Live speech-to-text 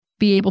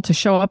be able to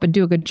show up and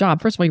do a good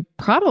job, first of all, you're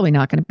probably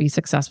not going to be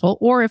successful.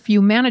 Or if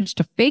you manage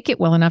to fake it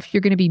well enough,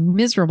 you're going to be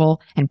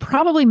miserable and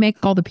probably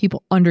make all the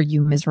people under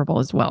you miserable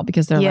as well,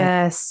 because they're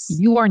like,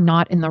 you are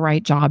not in the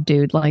right job,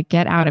 dude. Like,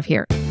 get out of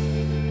here.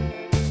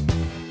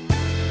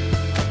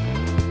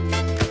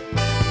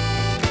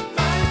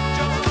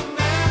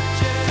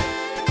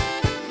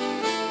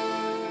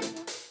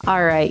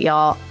 All right,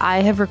 y'all.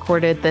 I have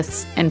recorded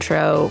this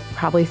intro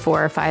probably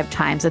 4 or 5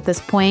 times at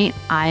this point.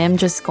 I am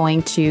just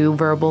going to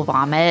verbal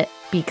vomit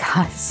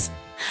because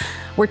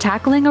we're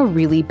tackling a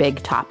really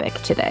big topic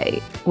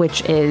today,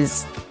 which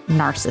is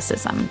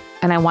narcissism.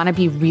 And I want to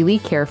be really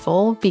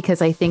careful because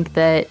I think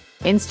that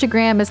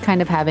Instagram is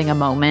kind of having a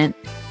moment.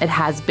 It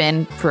has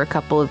been for a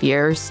couple of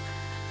years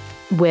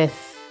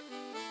with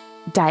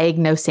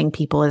diagnosing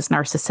people as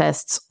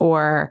narcissists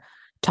or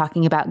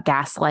talking about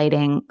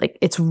gaslighting. Like,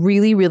 it's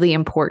really, really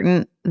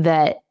important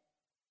that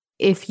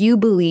if you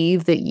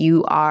believe that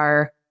you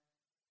are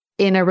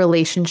in a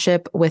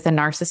relationship with a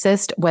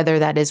narcissist, whether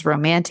that is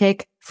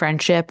romantic,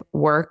 friendship,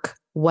 work,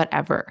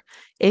 whatever,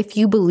 if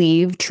you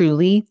believe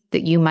truly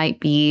that you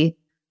might be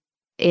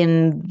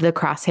in the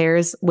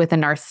crosshairs with a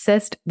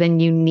narcissist,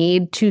 then you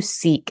need to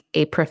seek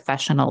a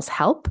professional's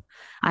help.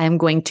 I am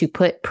going to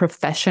put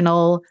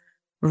professional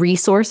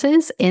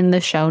resources in the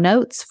show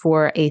notes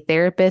for a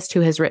therapist who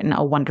has written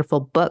a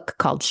wonderful book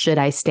called Should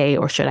I Stay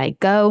or Should I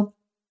Go?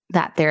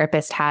 That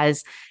therapist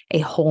has a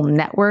whole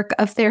network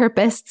of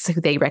therapists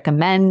who they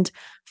recommend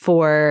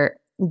for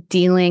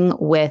dealing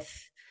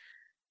with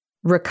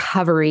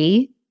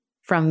recovery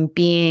from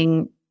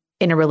being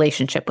in a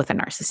relationship with a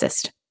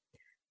narcissist.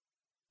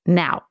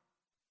 Now,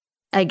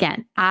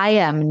 again, I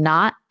am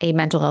not a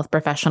mental health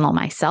professional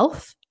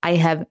myself. I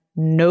have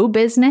no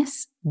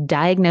business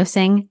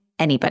diagnosing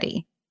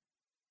anybody.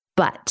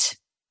 But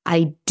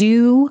I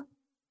do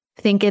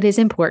think it is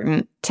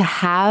important to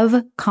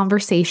have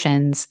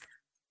conversations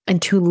and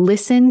to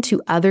listen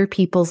to other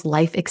people's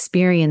life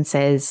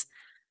experiences,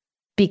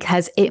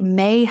 because it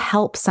may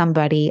help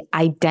somebody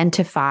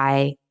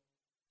identify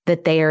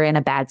that they are in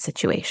a bad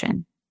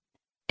situation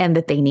and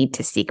that they need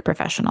to seek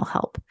professional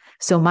help.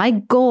 So my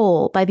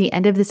goal by the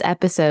end of this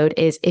episode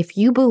is, if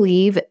you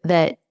believe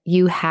that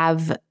you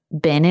have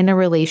been in a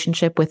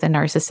relationship with a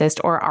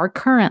narcissist or are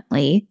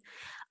currently,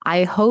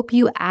 I hope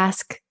you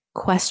ask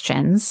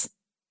questions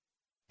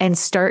and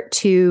start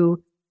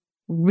to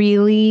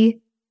really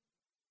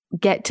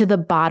get to the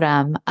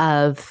bottom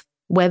of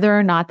whether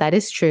or not that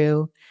is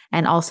true.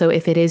 And also,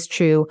 if it is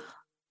true,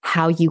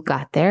 how you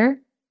got there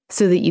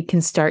so that you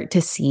can start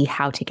to see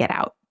how to get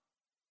out.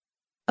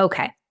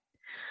 Okay.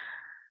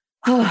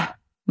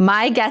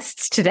 My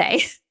guest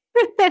today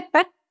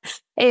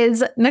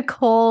is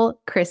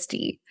Nicole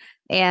Christie.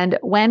 And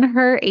when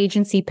her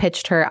agency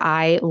pitched her,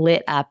 I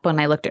lit up when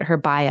I looked at her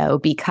bio,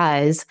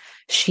 because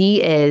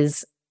she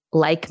is,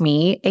 like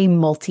me, a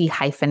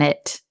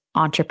multi-hyphenate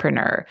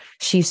entrepreneur.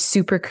 She's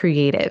super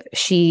creative.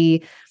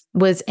 She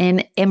was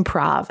in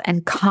improv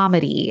and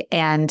comedy,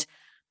 and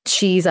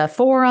she's a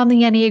 4 on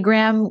the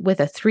Enneagram with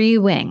a 3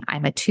 wing.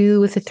 I'm a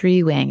 2 with a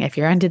 3 wing. If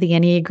you're into the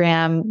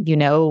Enneagram, you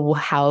know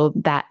how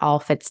that all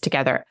fits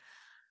together.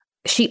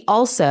 She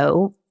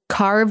also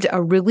carved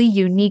a really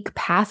unique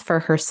path for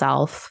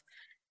herself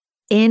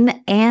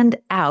in and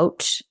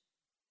out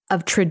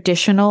of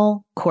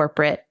traditional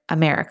corporate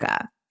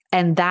America.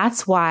 And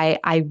that's why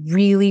I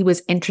really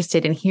was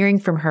interested in hearing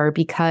from her,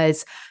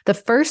 because the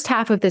first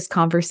half of this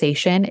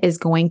conversation is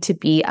going to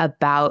be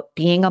about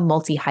being a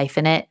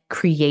multi-hyphenate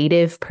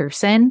creative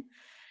person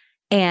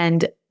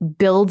and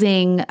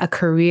building a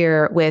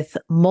career with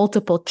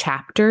multiple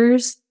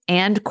chapters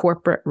and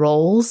corporate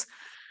roles,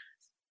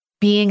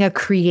 being a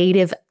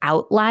creative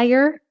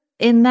outlier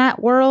in that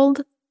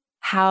world,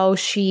 how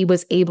she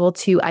was able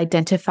to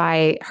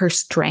identify her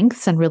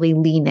strengths and really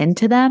lean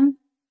into them.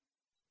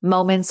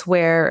 Moments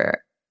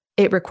where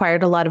it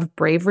required a lot of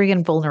bravery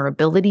and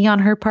vulnerability on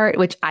her part,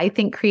 which I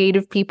think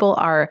creative people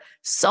are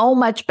so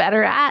much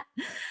better at.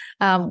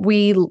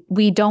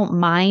 We don't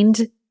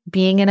mind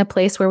being in a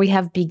place where we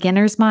have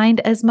beginner's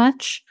mind as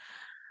much.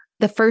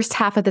 The first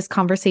half of this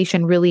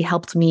conversation really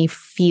helped me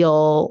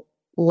feel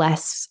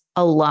less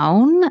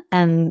alone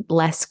and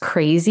less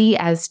crazy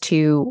as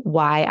to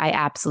why I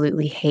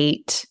absolutely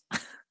hate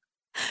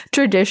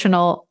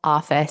traditional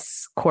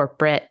office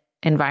corporate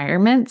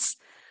environments,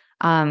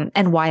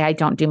 and why I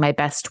don't do my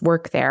best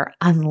work there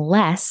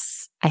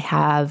unless I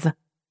have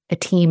a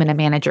team and a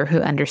manager who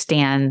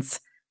understands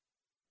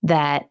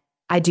that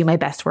I do my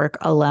best work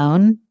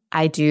alone.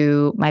 I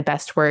do my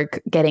best work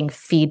getting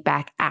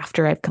feedback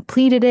after I've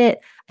completed it.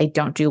 I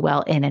don't do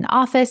well in an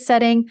office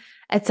setting,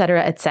 et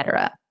cetera, et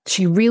cetera.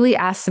 She really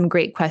asked some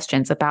great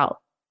questions about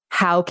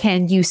how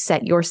can you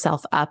set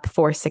yourself up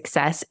for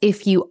success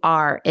if you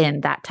are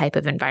in that type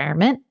of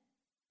environment.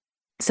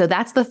 So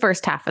that's the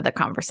first half of the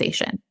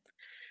conversation.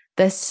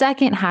 The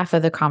second half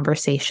of the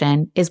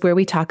conversation is where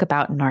we talk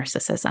about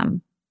narcissism.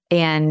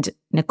 And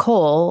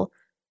Nicole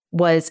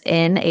was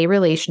in a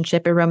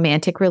relationship, a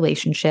romantic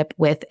relationship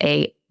with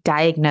a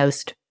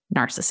diagnosed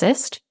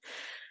narcissist.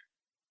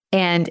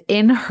 And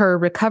in her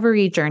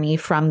recovery journey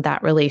from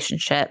that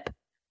relationship,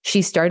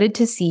 she started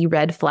to see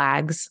red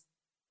flags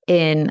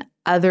in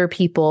other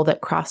people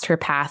that crossed her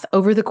path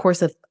over the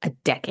course of a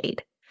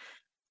decade.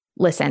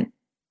 Listen,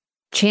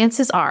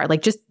 chances are,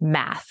 like just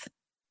math,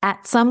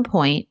 at some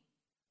point,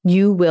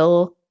 you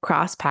will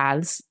cross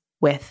paths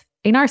with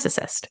a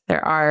narcissist.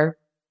 There are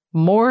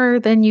more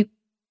than you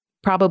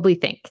probably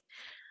think.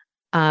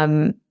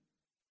 I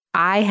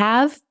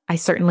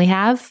certainly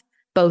have,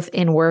 both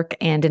in work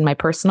and in my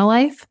personal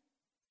life.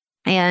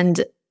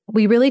 And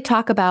we really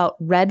talk about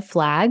red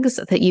flags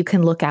that you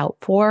can look out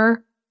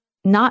for,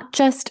 not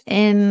just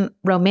in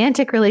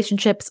romantic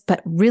relationships,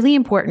 but really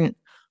important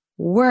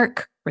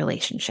work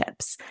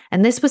relationships.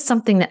 And this was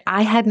something that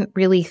I hadn't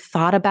really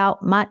thought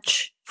about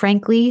much,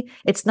 frankly.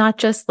 It's not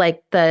just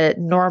like the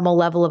normal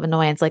level of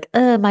annoyance, like,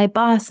 my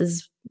boss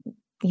is,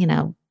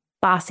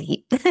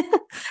 bossy.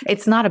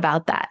 It's not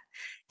about that.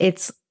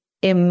 It's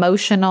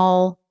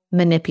emotional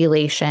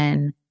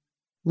manipulation,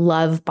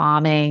 love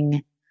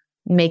bombing,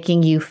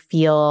 making you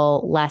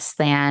feel less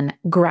than,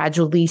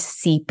 gradually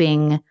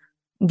seeping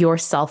your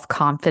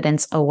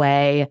self-confidence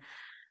away.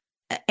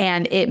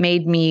 And it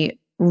made me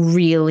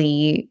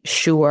really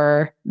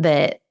sure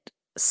that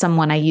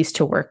someone I used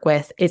to work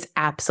with is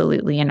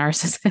absolutely a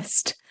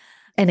narcissist.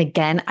 And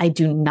again, I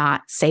do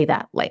not say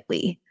that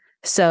lightly.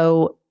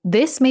 So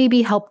this may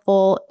be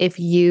helpful if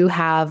you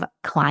have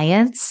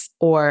clients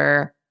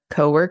or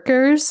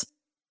coworkers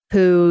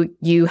who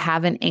you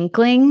have an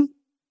inkling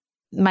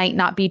might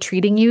not be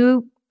treating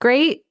you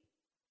great,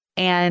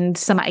 and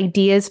some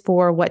ideas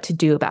for what to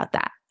do about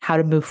that, how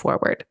to move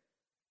forward.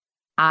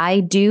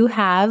 I do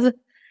have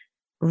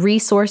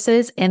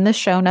resources in the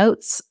show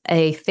notes,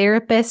 a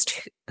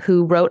therapist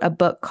who wrote a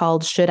book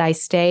called Should I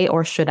Stay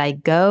or Should I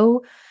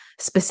Go,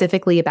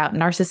 specifically about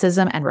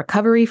narcissism and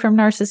recovery from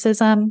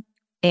narcissism.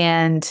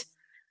 And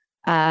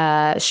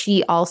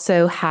she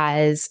also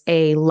has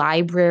a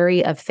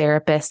library of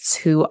therapists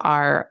who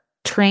are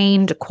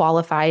trained,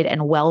 qualified,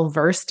 and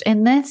well-versed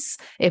in this,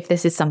 if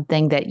this is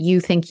something that you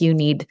think you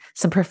need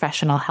some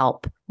professional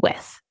help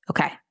with.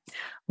 Okay.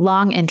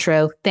 Long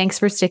intro. Thanks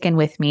for sticking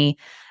with me.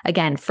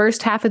 Again,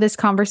 first half of this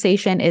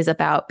conversation is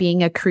about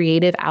being a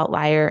creative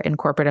outlier in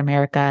corporate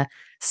America.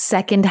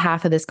 Second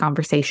half of this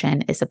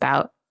conversation is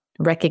about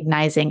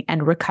recognizing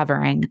and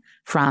recovering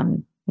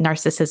from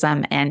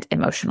narcissism and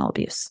emotional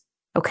abuse.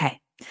 Okay.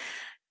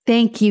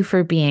 Thank you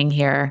for being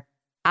here.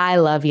 I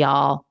love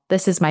y'all.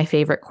 This is my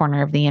favorite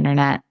corner of the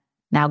internet.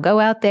 Now go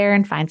out there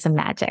and find some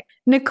magic.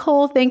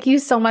 Nicole, thank you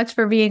so much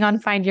for being on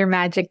Find Your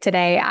Magic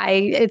today.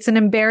 It's an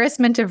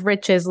embarrassment of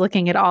riches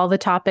looking at all the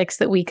topics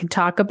that we could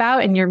talk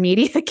about in your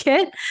media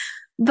kit.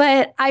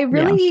 But I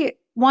really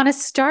want to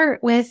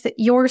start with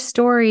your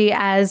story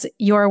as,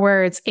 your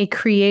words, a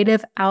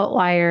creative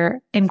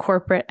outlier in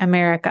corporate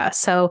America.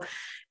 So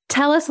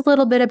tell us a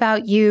little bit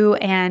about you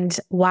and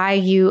why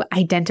you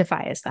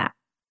identify as that.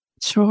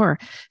 Sure.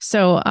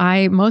 So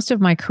most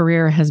of my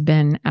career has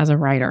been as a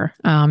writer.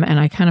 And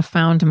I kind of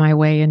found my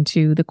way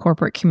into the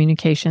corporate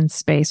communications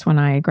space when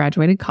I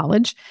graduated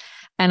college.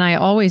 And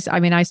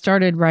I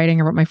started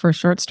writing. I wrote my first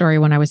short story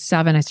when I was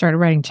 7. I started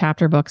writing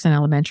chapter books in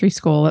elementary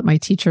school that my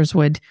teachers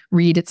would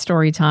read at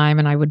story time.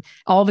 And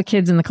all the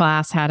kids in the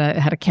class had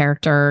a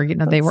character,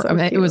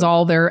 it was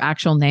all their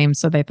actual names.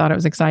 So they thought it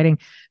was exciting.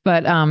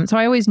 But so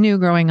I always knew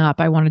growing up,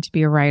 I wanted to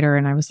be a writer.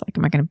 And I was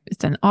like,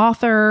 it's an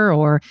author,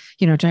 or,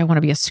 do I want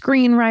to be a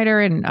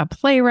screenwriter and a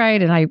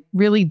playwright? And I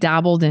really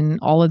dabbled in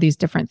all of these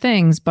different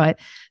things. But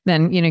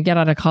then, get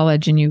out of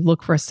college and you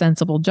look for a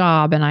sensible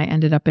job. And I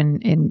ended up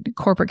in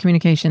corporate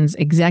communications,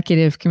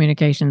 executive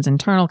communications,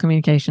 internal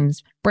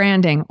communications,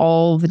 branding,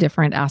 all the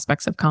different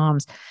aspects of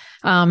comms.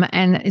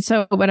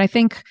 But I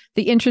think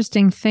the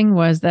interesting thing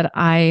was that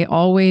I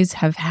always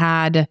have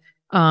had,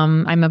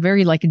 I'm a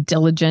very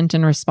diligent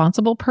and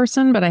responsible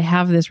person, but I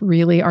have this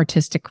really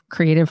artistic,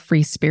 creative,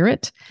 free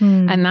spirit.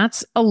 And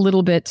that's a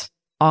little bit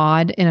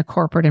odd in a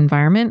corporate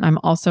environment. I'm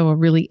also a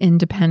really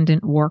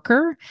independent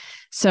worker.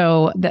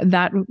 So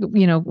that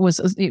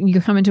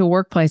you come into a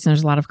workplace and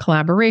there's a lot of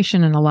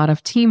collaboration and a lot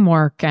of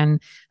teamwork.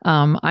 And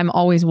I'm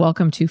always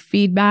welcome to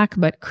feedback,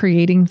 but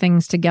creating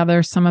things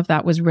together, some of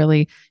that was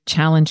really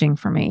challenging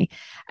for me.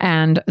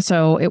 And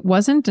so it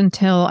wasn't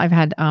until I've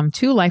had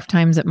 2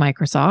 lifetimes at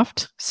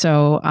Microsoft.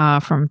 So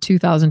from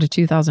 2000 to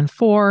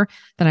 2004,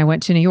 then I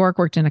went to New York,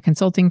 worked in a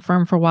consulting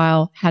firm for a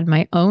while, had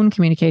my own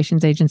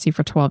communications agency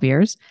for 12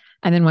 years.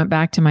 And then went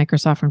back to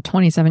Microsoft from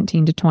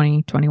 2017 to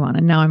 2021.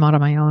 And now I'm out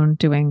on my own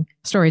doing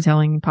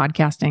storytelling,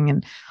 podcasting,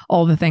 and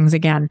all the things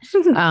again.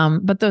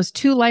 But those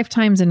 2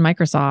 lifetimes in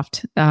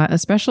Microsoft,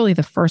 especially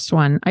the first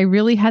one, I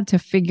really had to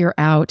figure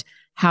out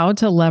how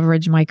to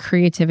leverage my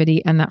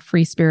creativity and that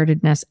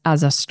free-spiritedness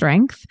as a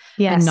strength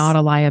and not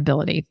a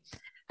liability.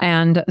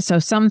 And so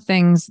some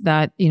things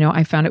that,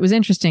 I found it was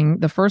interesting.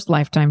 The first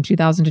lifetime,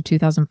 2000 to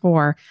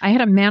 2004, I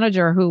had a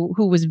manager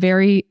who was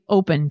very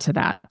open to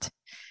that.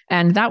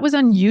 And that was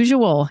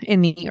unusual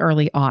in the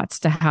early aughts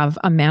to have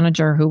a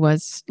manager who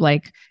was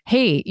like,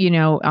 hey,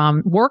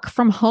 work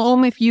from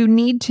home if you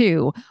need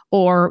to,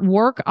 or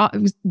work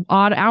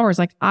odd hours.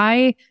 Like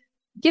I'm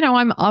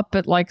up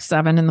at like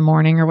 7 a.m.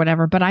 or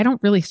whatever, but I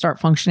don't really start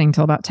functioning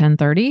till about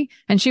 10:30.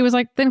 And she was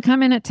like, then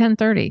come in at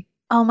 10:30.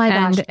 Oh my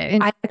gosh.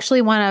 I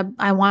actually want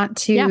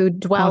to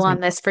dwell on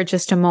this for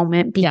just a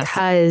moment,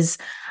 because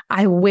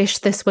I wish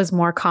this was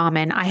more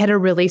common. I had a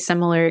really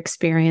similar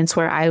experience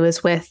where I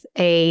was with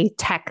a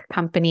tech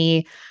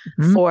company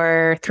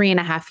for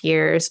 3.5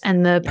 years.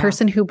 And the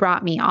person who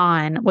brought me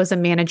on was a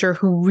manager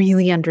who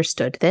really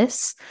understood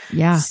this.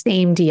 Yeah.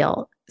 Same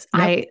deal.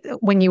 Yep.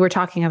 When you were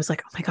talking, I was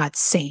like, oh my God,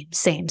 same.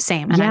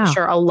 And I'm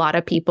sure a lot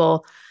of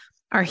people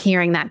are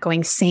hearing that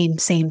going same.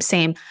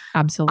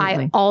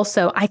 Absolutely.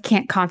 I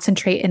can't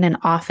concentrate in an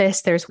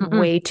office. There's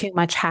way too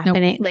much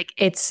happening. Nope.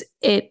 Like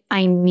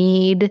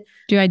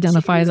do you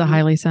identify as a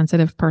highly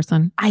sensitive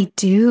person? I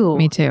do.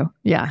 Me too.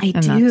 Yeah. I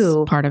do.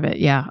 That's part of it.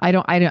 Yeah. I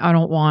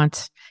don't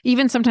want,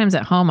 even sometimes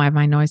at home, I have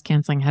my noise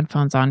canceling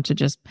headphones on to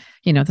just,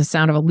 the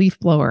sound of a leaf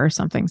blower or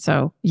something.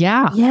 So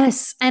yeah.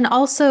 Yes. And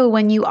also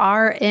when you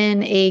are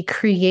in a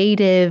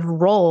creative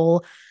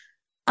role,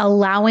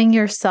 allowing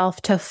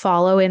yourself to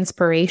follow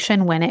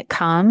inspiration when it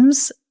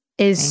comes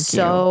is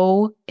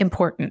so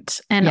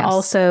important. And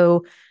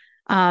also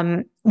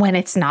when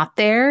it's not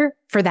there,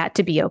 for that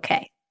to be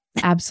okay.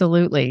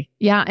 Absolutely.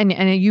 Yeah. And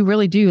you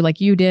really do, like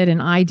you did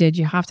and I did.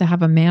 You have to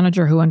have a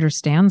manager who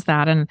understands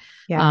that. And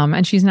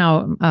and she's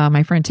now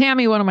my friend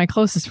Tammy, one of my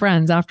closest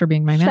friends after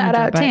being my manager. Shout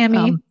out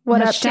Tammy.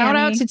 What up, shout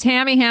out to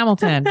Tammy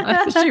Hamilton.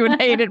 She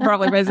would hate it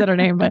probably if I said her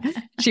name, but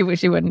she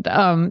wouldn't.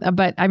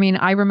 But I mean,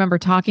 I remember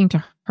talking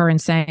to her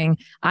and saying,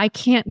 I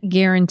can't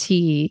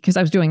guarantee, because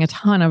I was doing a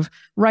ton of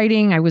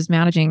writing. I was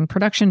managing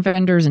production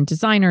vendors and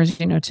designers,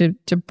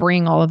 to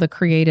bring all of the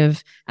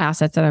creative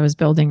assets that I was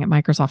building at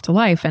Microsoft to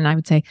life. And I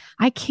would say,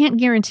 I can't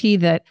guarantee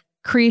that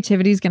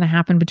creativity is going to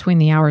happen between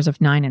the hours of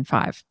 9 and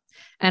 5.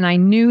 And I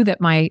knew that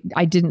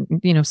I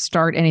didn't,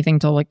 start anything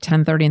till like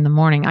 10:30 in the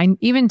morning.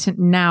 Even to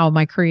now,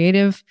 my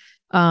creative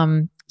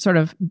sort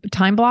of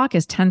time block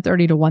is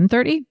 10:30 to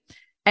 1:30.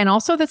 And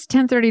also that's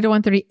 10:30 to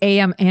 1:30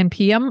 a.m. and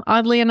p.m.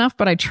 oddly enough,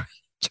 but I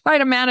try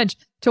to manage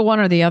to one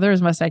or the other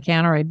as best I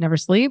can, or I'd never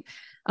sleep.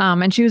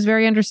 And she was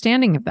very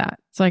understanding of that.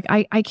 It's like,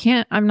 I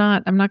can't, I'm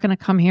not going to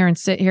come here and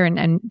sit here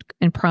and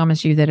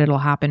promise you that it'll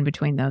happen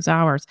between those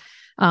hours.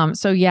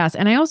 So yes.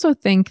 And I also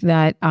think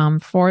that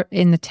for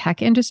in the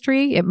tech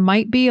industry, it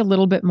might be a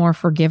little bit more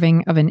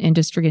forgiving of an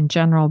industry in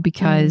general,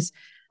 because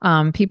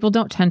people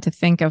don't tend to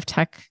think of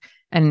tech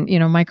and,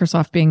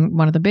 Microsoft being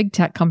one of the big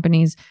tech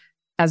companies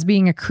as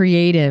being a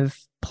creative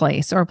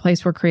place or a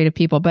place for creative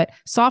people, but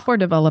software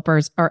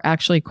developers are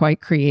actually quite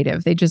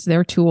creative.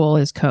 Their tool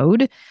is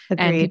code.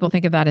 Agreed. And people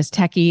think of that as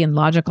techie and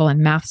logical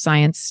and math,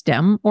 science,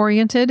 STEM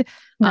oriented.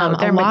 No,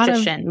 they're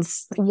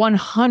magicians.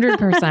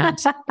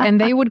 100%. And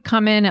they would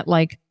come in at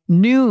like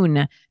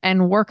noon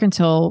and work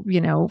until,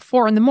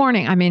 4 a.m.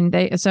 I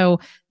mean, so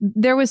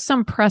there was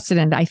some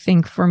precedent, I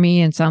think, for me,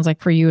 and sounds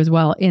like for you as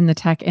well, in the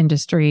tech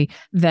industry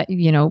that,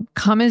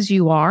 come as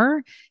you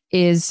are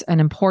is an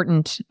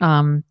important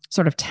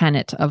sort of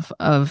tenet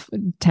of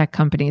tech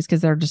companies, because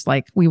they're just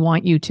like, we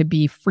want you to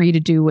be free to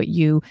do what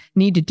you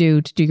need to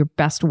do your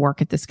best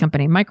work at this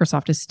company.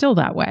 Microsoft is still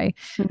that way.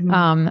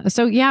 Mm-hmm.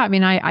 So yeah, I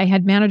mean, I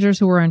had managers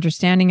who were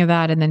understanding of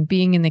that, and then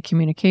being in the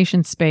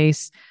communication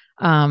space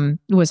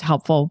was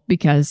helpful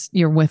because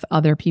you're with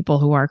other people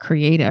who are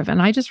creative.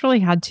 And I just really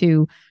had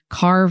to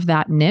carve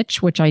that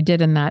niche, which I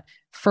did in that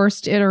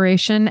first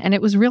iteration. And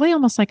it was really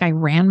almost like I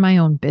ran my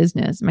own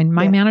business. I mean,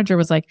 my manager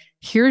was like,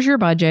 here's your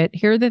budget.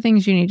 Here are the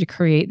things you need to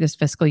create this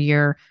fiscal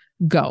year.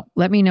 Go.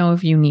 Let me know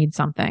if you need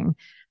something.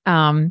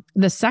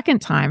 The second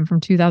time,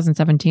 from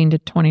 2017 to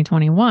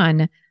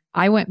 2021,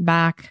 I went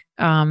back,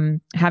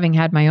 having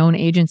had my own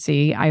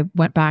agency, I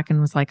went back and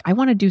was like, I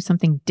want to do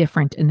something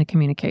different in the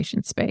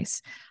communication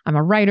space. I'm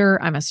a writer,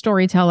 I'm a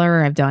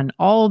storyteller, I've done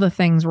all the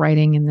things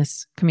writing in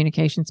this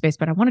communication space,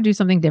 but I want to do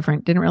something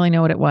different. Didn't really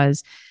know what it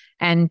was.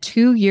 And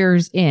 2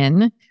 years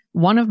in,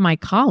 one of my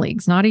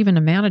colleagues, not even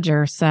a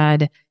manager,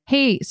 said,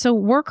 hey, so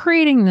we're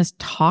creating this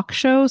talk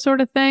show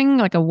sort of thing,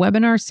 like a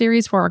webinar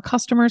series for our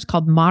customers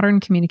called Modern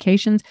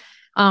Communications.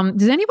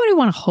 Does anybody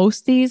want to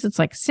host these? It's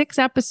like 6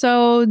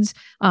 episodes.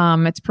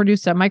 It's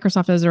produced at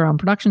Microsoft, has their own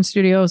production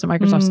studios at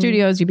Microsoft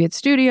Studios. You be at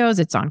studios.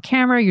 It's on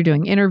camera. You're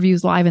doing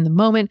interviews live in the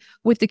moment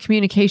with the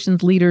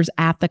communications leaders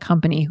at the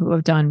company who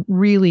have done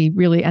really,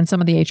 really, and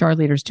some of the HR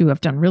leaders too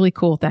have done really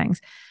cool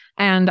things.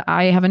 And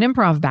I have an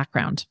improv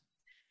background.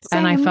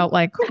 Same. And I felt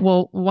like,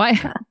 well, why?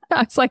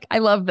 I was like, I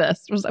love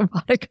this. I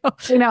want to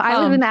go.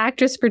 I was an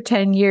actress for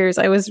 10 years.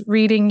 I was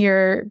reading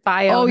your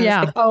bio. Oh,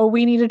 yeah. Like,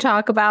 we need to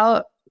talk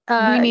about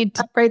we need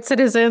upright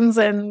citizens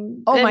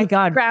and my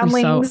God,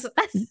 groundlings.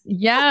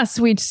 Yes,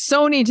 we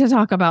so need to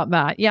talk about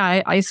that.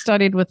 Yeah, I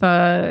studied with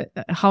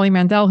Holly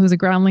Mandel, who's a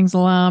Groundlings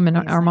alum, and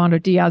Armando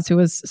Diaz, who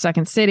was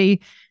Second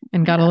City,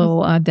 and got a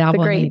little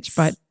dabble in each.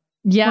 But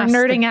yes,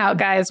 we're nerding out,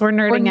 guys. We're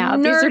nerding out.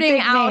 Nerding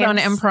out on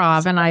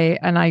improv, and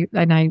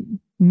I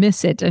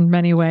miss it in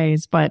many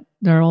ways, but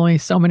there are only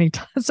so many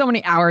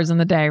hours in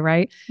the day,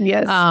 right?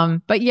 Yes.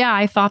 But yeah,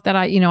 I thought that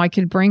I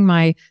could bring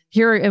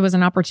here it was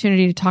an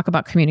opportunity to talk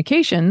about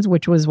communications,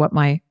 which was what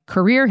my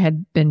career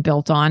had been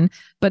built on.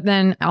 But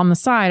then on the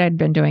side, I'd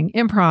been doing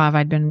improv,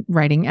 I'd been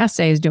writing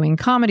essays, doing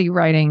comedy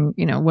writing,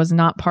 was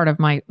not part of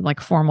my like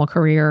formal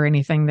career or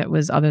anything that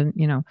was other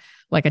than,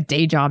 like a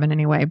day job in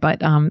any way.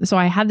 But so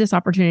I had this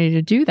opportunity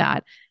to do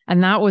that.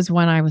 And that was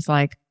when I was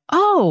like,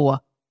 oh,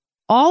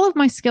 all of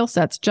my skill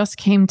sets just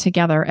came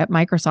together at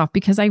Microsoft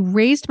because I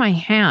raised my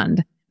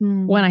hand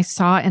when I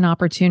saw an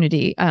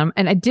opportunity. And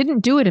I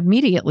didn't do it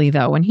immediately,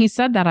 though. When he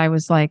said that, I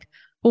was like,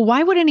 well,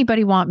 why would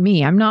anybody want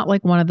me? I'm not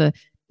like one of the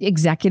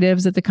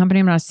executives at the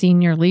company. I'm not a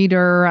senior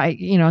leader.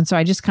 And so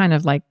I just kind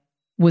of like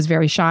was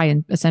very shy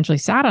and essentially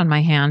sat on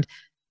my hand,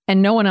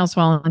 and no one else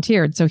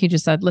volunteered. So he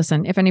just said,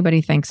 listen, if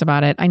anybody thinks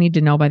about it, I need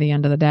to know by the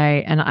end of the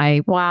day.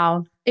 And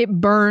wow. It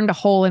burned a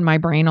hole in my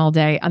brain all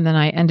day. And then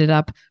I ended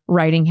up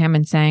writing him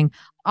and saying,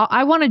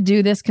 I want to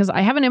do this because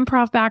I have an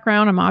improv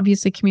background. I'm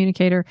obviously a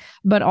communicator,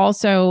 but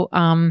also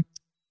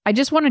I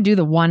just want to do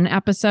the one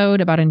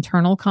episode about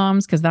internal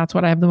comms because that's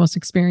what I have the most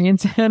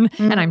experience in.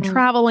 And I'm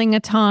traveling a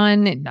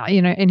ton,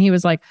 and he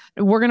was like,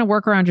 we're going to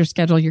work around your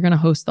schedule. You're going to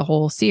host the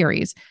whole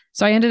series.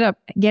 So I ended up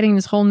getting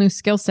this whole new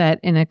skill set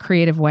in a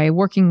creative way,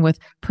 working with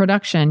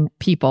production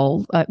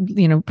people,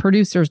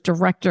 producers,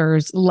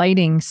 directors,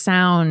 lighting,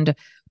 sound,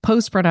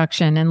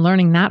 post-production, and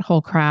learning that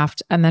whole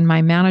craft. And then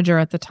my manager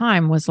at the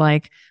time was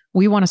like,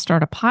 we want to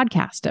start a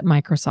podcast at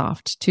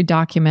Microsoft to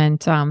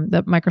document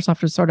that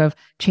Microsoft was sort of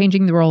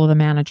changing the role of the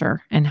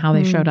manager and how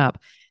they showed up.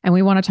 And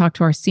we want to talk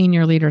to our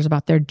senior leaders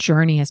about their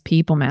journey as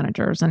people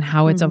managers and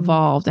how it's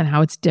evolved and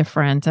how it's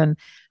different. And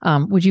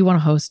would you want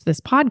to host this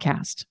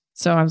podcast?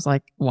 So I was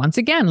like, once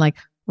again, like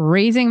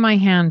raising my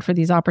hand for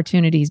these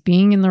opportunities,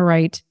 being in the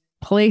right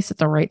place at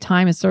the right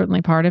time is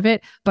certainly part of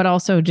it, but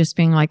also just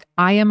being like,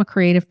 I am a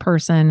creative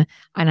person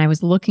and I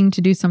was looking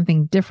to do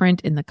something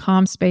different in the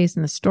comm space,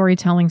 in the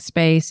storytelling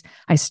space.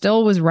 I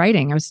still was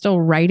writing. I was still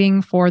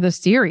writing for the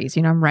series.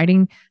 I'm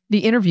writing the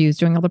interviews,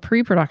 doing all the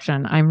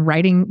pre-production. I'm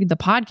writing the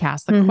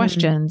podcast, the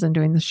questions, and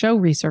doing the show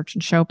research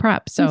and show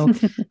prep. So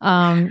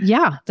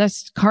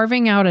that's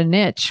carving out a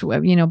niche,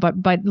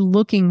 but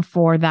looking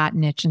for that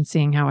niche and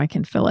seeing how I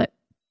can fill it.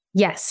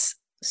 Yes.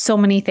 So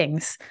many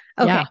things.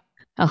 Okay. Yeah.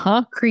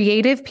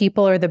 Creative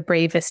people are the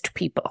bravest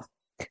people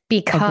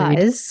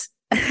because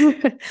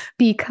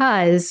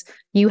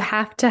you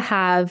have to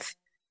have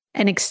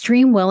an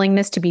extreme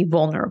willingness to be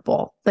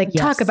vulnerable. Like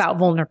talk about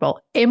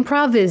vulnerable.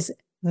 Improv is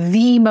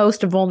the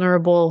most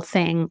vulnerable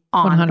thing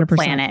on 100%. The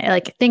planet.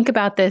 Like think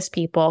about this,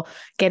 people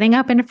getting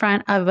up in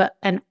front of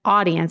an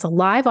audience, a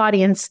live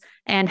audience,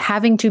 and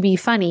having to be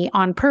funny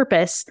on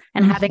purpose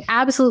and having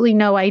absolutely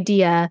no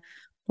idea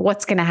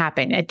what's going to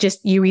happen. It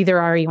just, you either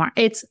are or you aren't.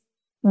 It's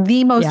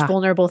the most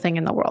vulnerable thing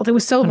in the world. It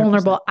was so 100%.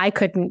 Vulnerable, I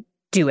couldn't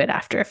do it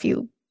after a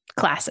few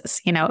classes.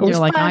 It was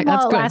like, fun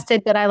while it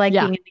lasted, but I like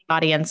being in the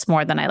audience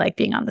more than I like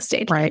being on the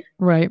stage.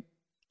 Right.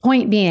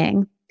 Point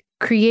being,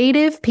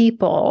 creative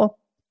people,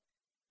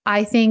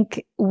 I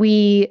think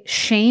we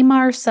shame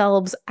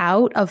ourselves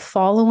out of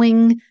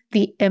following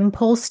the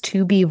impulse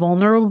to be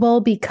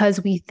vulnerable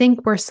because we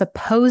think we're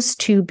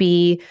supposed to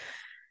be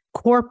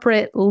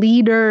corporate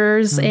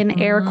leaders in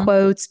air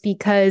quotes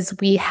because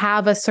we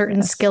have a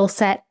certain skill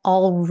set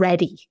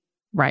already.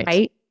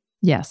 Right.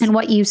 Yes. And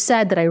what you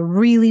said that I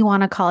really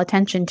want to call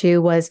attention to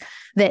was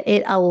that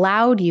it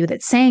allowed you,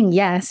 that saying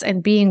yes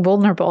and being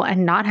vulnerable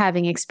and not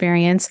having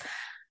experience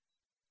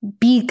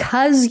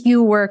because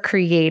you were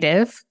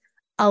creative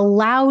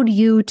allowed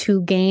you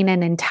to gain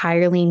an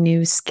entirely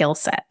new skill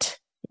set.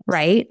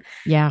 Right.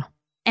 Yeah.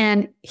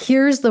 And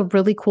here's the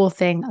really cool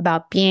thing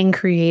about being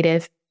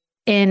creative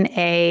in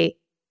a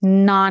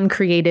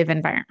non-creative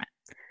environment.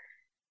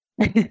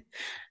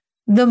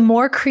 The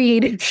more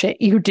creative shit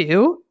you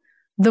do,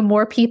 the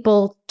more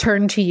people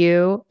turn to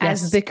you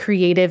as the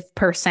creative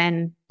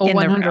person in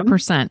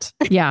 100%.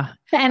 Yeah.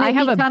 And I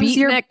have a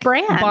beatnik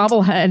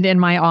bobblehead in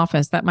my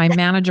office that my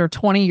manager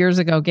 20 years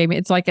ago gave me.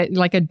 It's like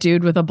a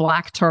dude with a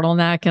black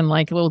turtleneck and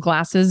like little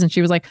glasses. And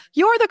she was like,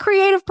 you're the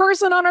creative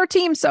person on our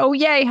team. So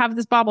yay, have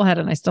this bobblehead.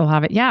 And I still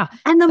have it. Yeah.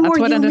 And the more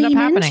you lean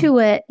into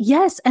it.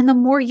 Yes. And the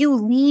more you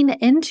lean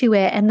into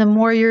it and the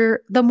more you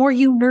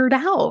nerd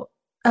out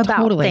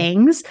about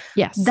things.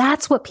 Yes.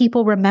 That's what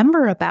people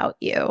remember about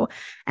you.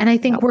 And I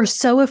think we're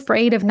so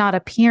afraid of not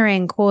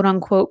appearing quote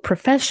unquote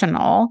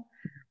professional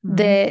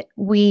that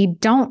we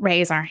don't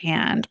raise our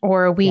hand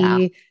or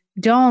we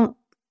don't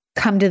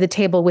come to the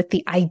table with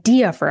the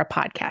idea for a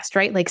podcast,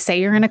 right? Like say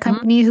you're in a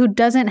company who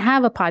doesn't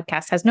have a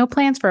podcast, has no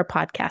plans for a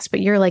podcast,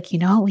 but you're like,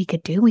 what we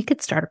could do? We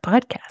could start a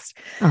podcast.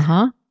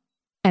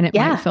 And it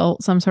might fill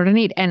some sort of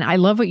need. And I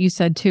love what you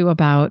said too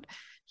about,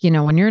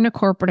 when you're in a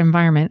corporate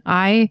environment,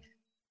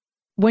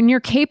 when you're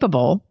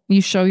capable,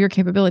 you show your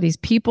capabilities.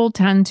 People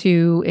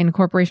in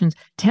corporations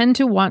tend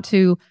to want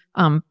to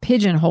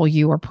pigeonhole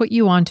you or put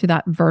you onto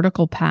that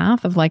vertical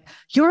path of like,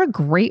 you're a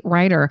great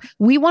writer.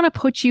 We want to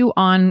put you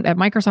on, at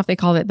Microsoft, they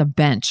call it the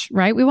bench,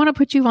 right? We want to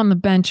put you on the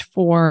bench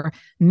for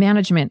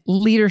management,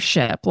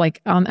 leadership.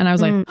 Like, and I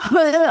was like,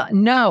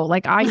 no,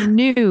 like I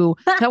knew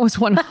that was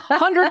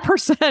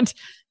 100%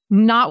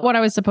 not what I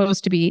was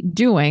supposed to be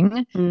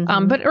doing.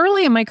 But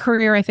early in my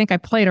career, I think I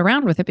played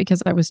around with it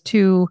because I was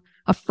too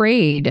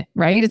afraid,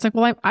 right? It's like,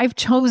 well, I've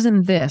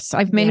chosen this.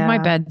 I've made my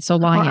bed, so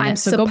lie in I'm it.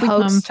 So go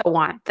supposed to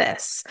want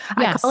this.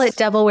 Yes. I call it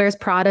Devil Wears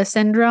Prada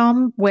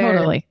syndrome,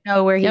 where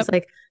where he's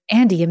like,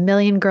 Andy, a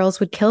million girls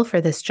would kill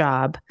for this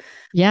job.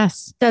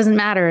 Yes. Doesn't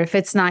matter if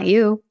it's not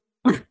you.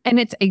 And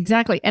it's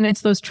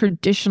it's those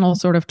traditional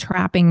sort of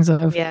trappings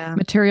of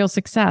material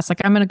success. Like,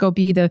 I'm going to go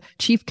be the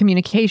chief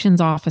communications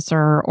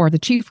officer or the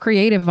chief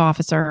creative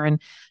officer. And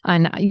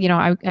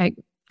I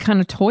kind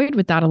of toyed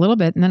with that a little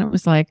bit. And then it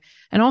was like,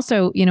 and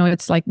also,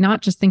 it's like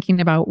not just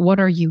thinking about what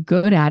are you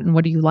good at and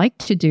what do you like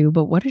to do,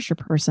 but what is your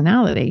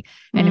personality?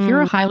 And if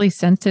you're a highly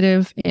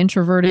sensitive,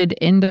 introverted,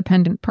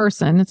 independent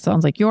person, it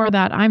sounds like you're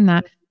that, I'm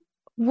that.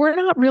 We're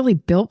not really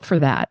built for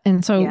that.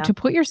 And so to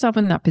put yourself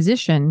in that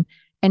position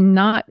and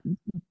not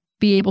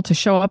be able to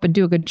show up and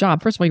do a good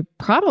job, first of all, you're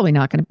probably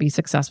not going to be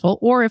successful.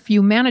 Or if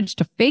you manage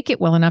to fake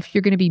it well enough,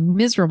 you're going to be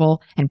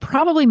miserable and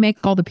probably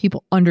make all the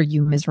people under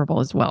you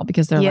miserable as well,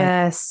 because they're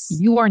like,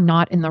 you are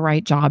not in the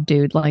right job,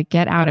 dude. Like,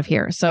 get out of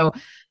here. So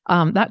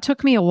that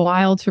took me a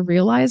while to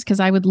realize, because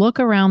I would look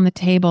around the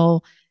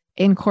table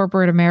in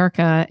corporate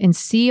America and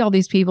see all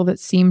these people that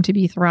seem to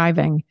be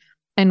thriving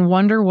and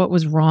wonder what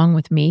was wrong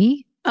with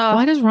me.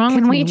 What is wrong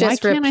with me? Can we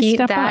just repeat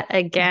that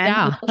again?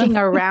 Yeah. Looking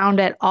around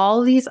at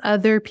all these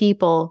other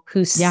people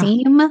who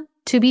seem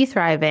to be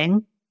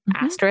thriving,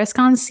 asterisk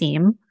on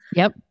seem.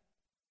 Yep.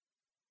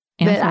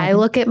 But I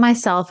look at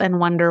myself and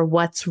wonder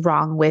what's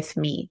wrong with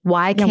me.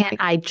 Why can't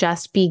I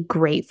just be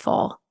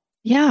grateful?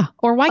 Yeah.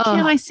 Or why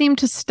can't I seem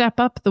to step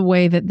up the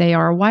way that they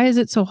are? Why is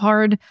it so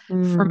hard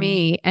for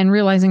me? And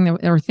realizing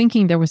that, or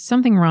thinking there was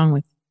something wrong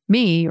with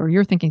me, or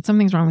you're thinking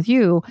something's wrong with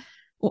you.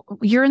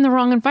 You're in the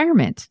wrong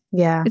environment.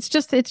 Yeah. It's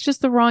just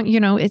the wrong,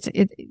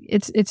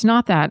 it's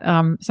not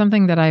that.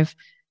 Something that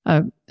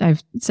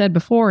I've said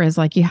before is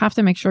like, you have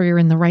to make sure you're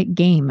in the right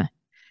game.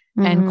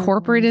 And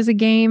corporate is a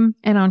game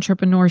and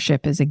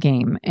entrepreneurship is a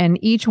game. And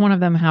each one of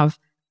them have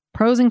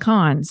pros and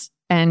cons.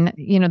 And,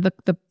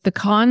 the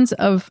cons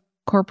of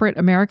corporate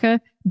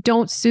America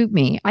don't suit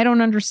me. I don't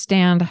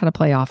understand how to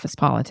play office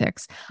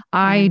politics.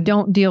 I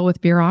don't deal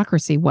with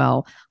bureaucracy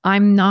well.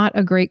 I'm not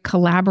a great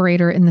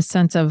collaborator in the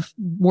sense of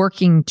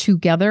working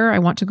together. I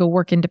want to go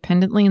work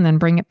independently and then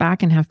bring it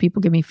back and have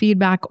people give me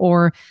feedback.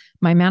 Or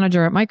my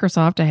manager at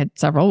Microsoft, I had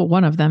several,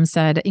 one of them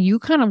said, you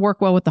kind of work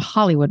well with the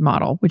Hollywood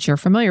model, which you're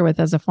familiar with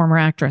as a former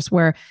actress,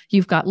 where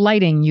you've got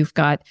lighting, you've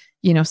got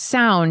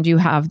sound, you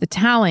have the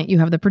talent, you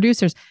have the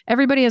producers.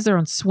 Everybody has their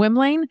own swim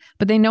lane,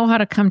 but they know how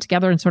to come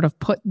together and sort of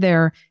put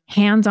their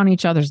hands on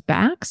each other's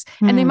backs.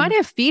 And they might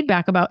have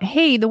feedback about,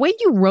 hey, the way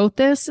you wrote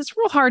this, it's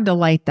real hard to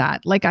light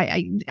that. Like,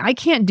 I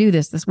can't do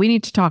this. We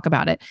need to talk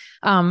about it.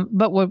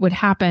 But what would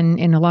happen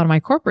in a lot of my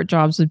corporate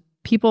jobs would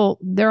people,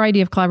 their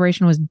idea of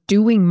collaboration was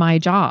doing my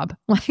job.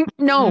 Like,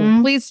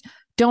 no, please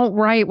don't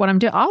write what I'm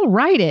doing. I'll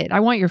write it. I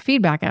want your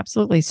feedback.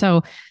 Absolutely.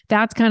 So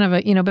that's kind of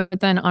but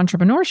then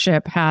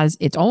entrepreneurship has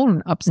its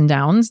own ups and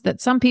downs that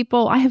some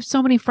people, I have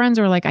so many friends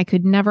who are like, I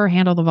could never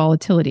handle the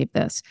volatility of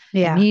this.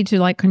 I need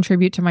to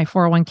contribute to my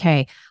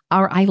 401k.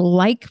 Or I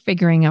like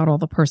figuring out all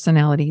the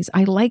personalities.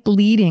 I like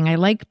leading. I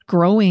like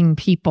growing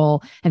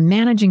people and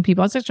managing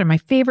people. That's actually my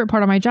favorite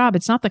part of my job.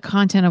 It's not the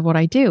content of what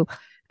I do.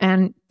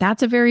 And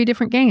that's a very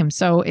different game.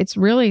 So it's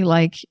really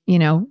like,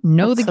 know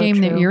that's the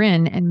game that you're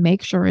in and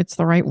make sure it's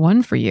the right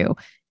one for you.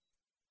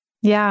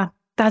 Yeah,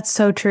 that's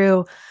so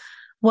true.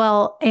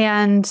 Well,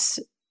 and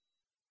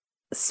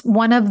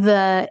one of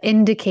the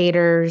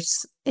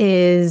indicators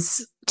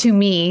is, to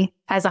me,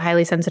 as a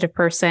highly sensitive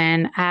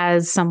person,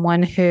 as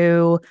someone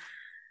who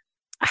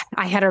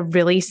I had a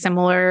really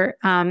similar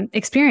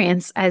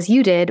experience as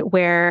you did,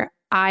 where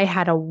I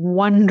had a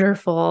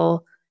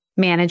wonderful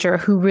manager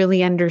who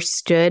really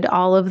understood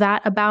all of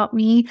that about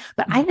me,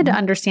 but I had to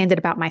understand it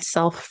about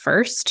myself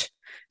first,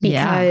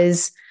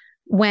 because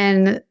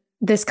when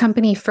this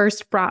company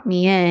first brought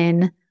me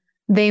in,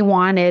 they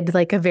wanted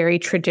like a very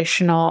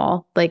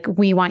traditional, like,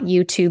 we want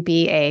you to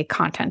be a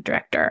content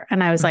director.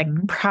 And I was like,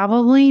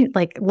 probably,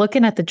 like,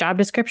 looking at the job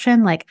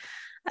description, like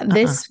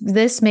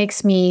this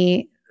makes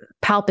me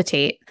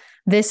palpitate.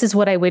 This is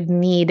what I would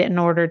need in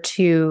order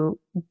to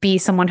be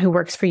someone who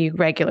works for you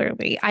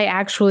regularly. I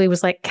actually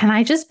was like, can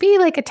I just be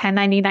like a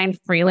 1099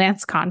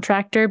 freelance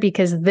contractor?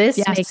 Because this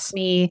makes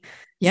me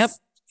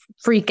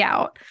freak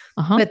out.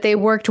 But they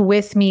worked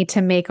with me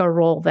to make a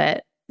role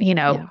that,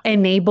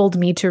 enabled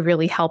me to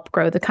really help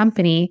grow the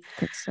company.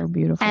 That's so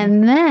beautiful.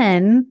 And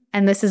then,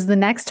 and this is the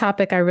next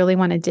topic I really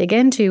want to dig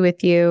into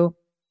with you,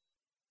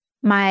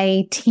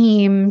 my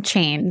team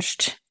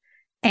changed.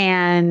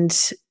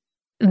 And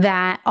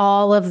that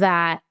all of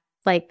that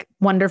like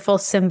wonderful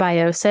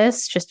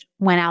symbiosis just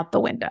went out the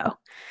window.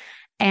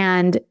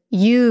 And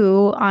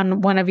you,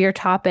 on one of your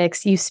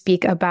topics, you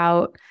speak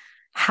about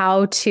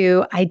how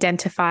to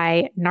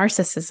identify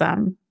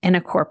narcissism in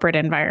a corporate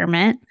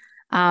environment.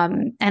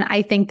 And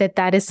I think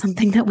that is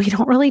something that we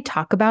don't really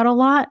talk about a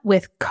lot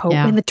with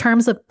in the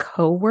terms of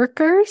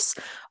coworkers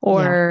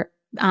or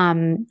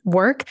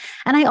work.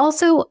 And I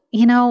also,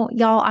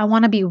 y'all, I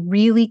want to be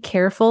really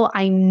careful.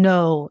 I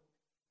know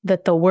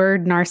that the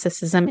word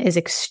narcissism is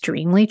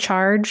extremely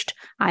charged.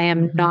 I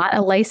am not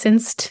a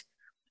licensed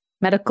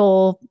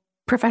medical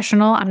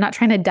professional. I'm not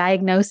trying to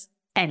diagnose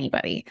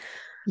anybody.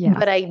 Yeah.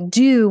 But I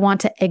do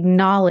want to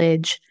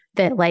acknowledge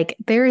that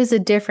there is a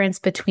difference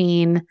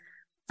between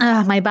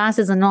my boss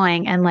is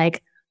annoying and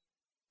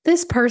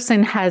this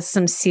person has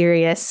some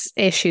serious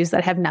issues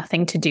that have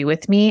nothing to do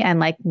with me,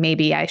 and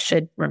maybe I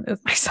should remove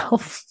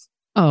myself.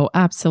 Oh,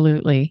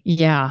 absolutely.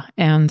 Yeah.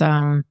 And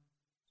I'm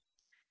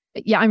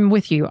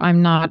with you.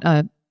 I'm not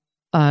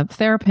a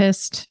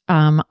therapist.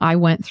 I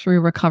went through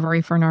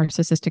recovery for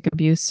narcissistic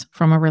abuse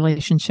from a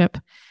relationship.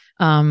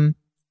 And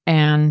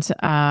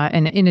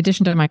in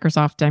addition to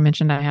Microsoft, I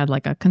mentioned I had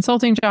a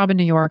consulting job in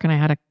New York, and I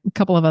had a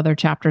couple of other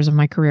chapters of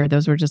my career.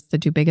 Those were just the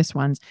two biggest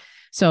ones.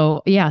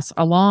 So yes,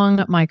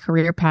 along my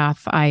career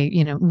path,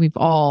 we've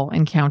all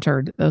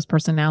encountered those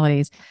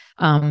personalities.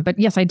 But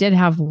yes, I did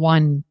have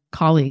one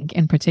colleague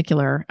in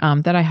particular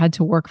that I had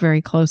to work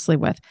very closely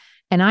with.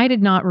 And I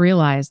did not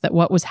realize that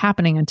what was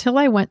happening until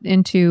I went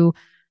into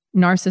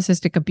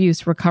narcissistic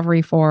abuse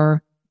recovery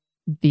for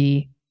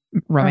the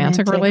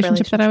romantic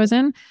relationship that I was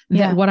in,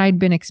 that what I'd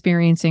been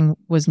experiencing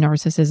was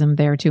narcissism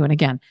there too. And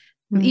again,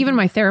 even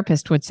my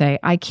therapist would say,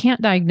 I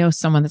can't diagnose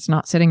someone that's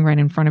not sitting right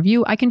in front of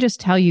you. I can just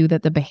tell you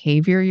that the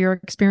behavior you're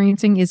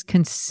experiencing is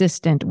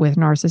consistent with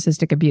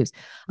narcissistic abuse.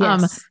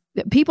 Yes.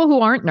 People who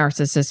aren't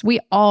narcissists,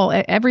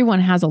 everyone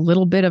has a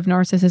little bit of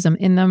narcissism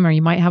in them, or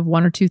you might have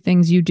one or two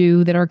things you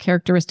do that are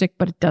characteristic,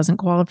 but it doesn't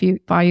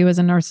qualify you as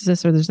a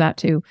narcissist, or there's that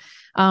too.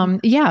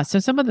 So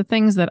some of the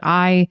things that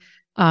I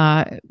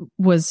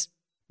was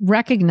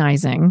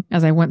recognizing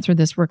as I went through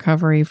this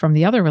recovery from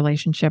the other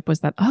relationship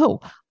was that,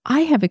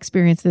 I have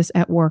experienced this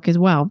at work as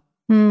well.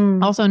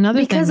 Also, another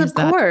thing because of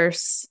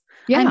course,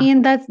 I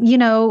mean, that's,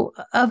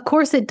 of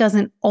course it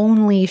doesn't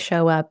only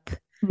show up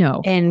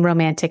in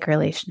romantic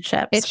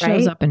relationships. It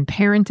shows up in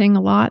parenting a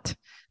lot.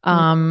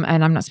 And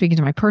I'm not speaking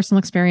to my personal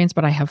experience,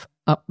 but I have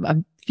a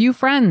few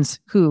friends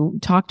who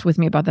talked with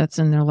me about that.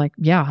 And they're like,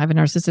 I have a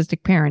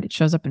narcissistic parent. It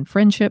shows up in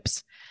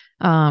friendships.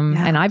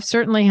 And I've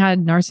certainly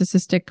had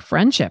narcissistic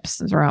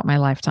friendships throughout my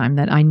lifetime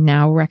that I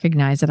now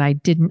recognize that I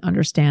didn't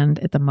understand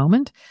at the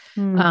moment.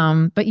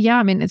 But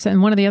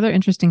and one of the other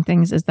interesting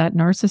things is that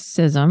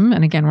narcissism,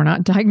 and again, we're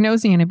not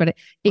diagnosing anybody,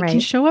 it can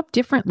show up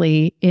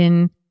differently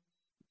in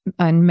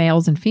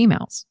males and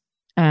females.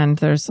 And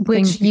there's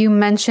which you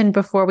mentioned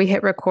before we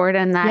hit record,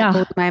 and that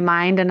blew my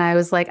mind. And I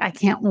was like, I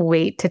can't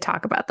wait to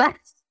talk about that.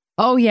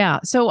 Oh yeah.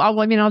 So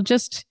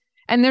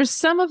and there's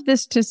some of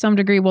this to some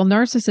degree. Well,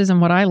 narcissism,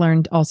 what I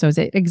learned also is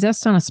it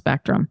exists on a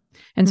spectrum.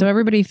 And so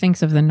everybody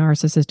thinks of the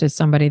narcissist as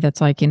somebody that's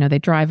they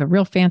drive a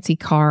real fancy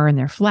car and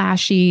they're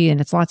flashy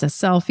and it's lots of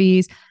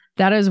selfies.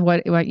 That is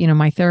what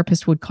my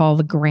therapist would call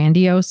the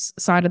grandiose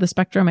side of the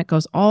spectrum. It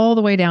goes all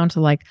the way down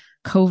to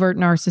covert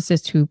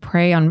narcissists who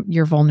prey on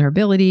your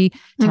vulnerability,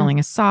 telling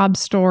a sob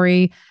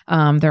story.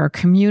 There are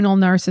communal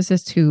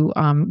narcissists who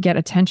get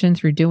attention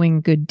through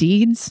doing good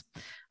deeds.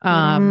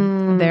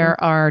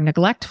 There are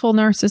neglectful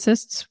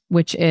narcissists,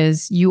 which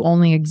is you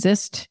only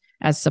exist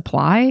as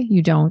supply.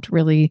 You're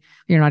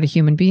not a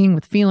human being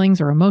with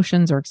feelings or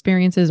emotions or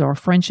experiences or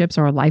friendships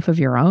or a life of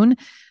your own.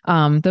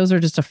 Those are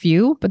just a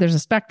few, but there's a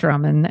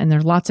spectrum and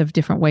there's lots of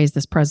different ways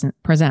this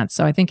presents.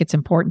 So I think it's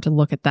important to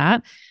look at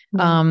that.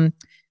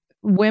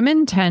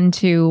 Women tend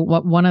to,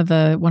 one of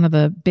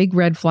the big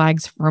red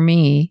flags for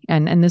me,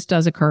 and this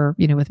does occur,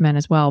 with men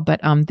as well, but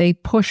they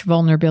push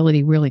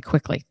vulnerability really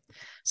quickly.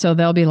 So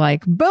they'll be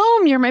like,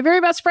 boom, you're my very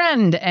best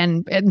friend,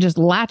 and just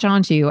latch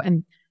onto you.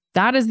 And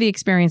that is the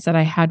experience that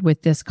I had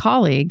with this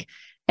colleague.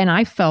 And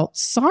I felt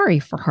sorry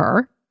for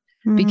her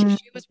because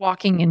she was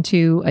walking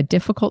into a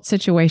difficult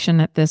situation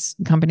at this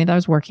company that I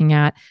was working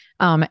at.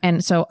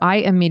 And so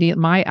I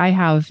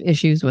have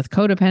issues with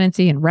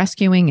codependency and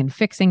rescuing and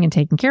fixing and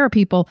taking care of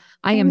people.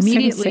 I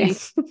immediately,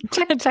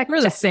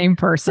 we're the same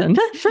person.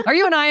 Are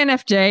you an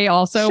INFJ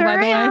also, sure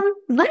by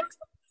the way?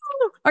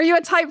 Are you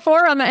a type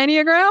 4 on the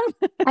Enneagram?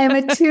 I am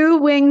a 2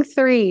 wing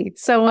 3.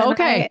 So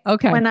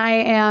when I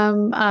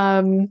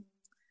am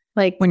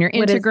when you're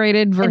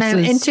integrated versus when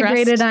I'm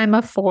integrated, stressed? I'm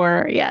a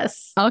 4.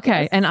 Yes.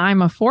 Okay. Yes. And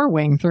I'm a 4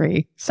 wing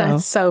 3. So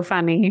that's so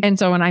funny. And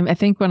so I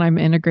think when I'm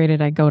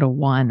integrated, I go to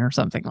 1 or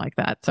something like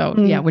that. So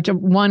which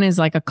 1 is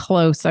a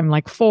close, I'm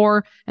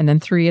 4 and then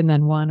 3 and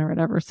then 1 or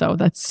whatever. So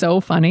that's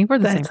so funny. We're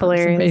the same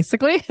person,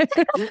 basically.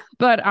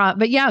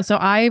 But yeah, so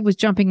I was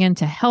jumping in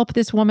to help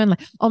this woman.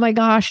 Oh my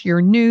gosh,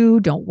 you're new.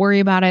 Don't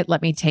worry about it.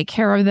 Let me take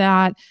care of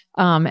that.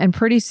 And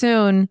pretty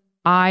soon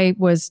I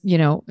was,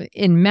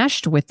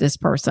 enmeshed with this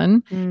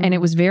person and it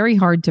was very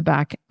hard to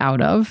back out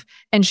of.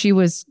 And she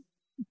was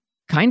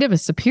kind of a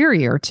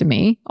superior to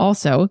me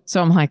also.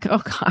 So I'm like,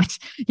 oh God,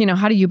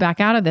 how do you back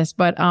out of this?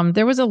 But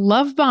there was a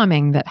love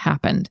bombing that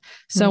happened.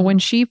 So when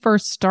she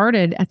first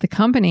started at the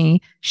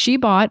company, she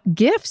bought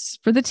gifts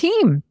for the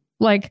team.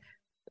 Like,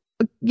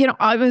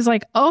 I was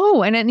like,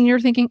 oh, and then you're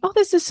thinking, oh,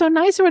 this is so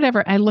nice or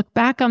whatever. I look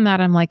back on that.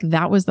 I'm like,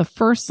 that was the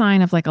first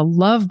sign of like a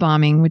love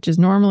bombing, which is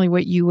normally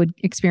what you would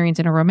experience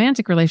in a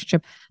romantic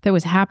relationship that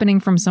was happening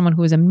from someone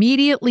who was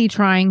immediately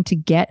trying to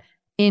get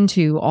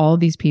into all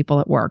these people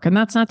at work. And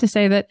that's not to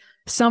say that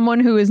someone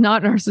who is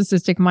not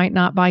narcissistic might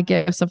not buy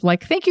gifts of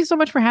like, thank you so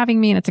much for having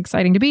me and it's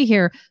exciting to be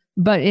here.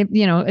 But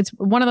it's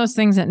one of those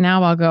things that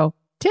now I'll go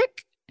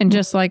tick and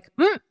just like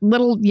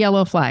little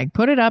yellow flag,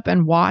 put it up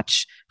and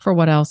watch for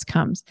what else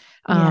comes.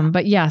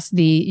 But yes,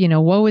 the,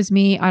 woe is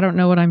me. I don't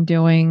know what I'm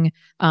doing.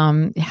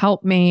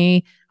 Help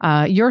me.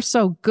 You're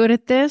so good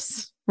at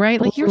this. Right?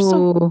 Like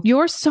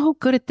you're so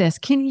good at this.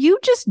 Can you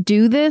just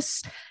do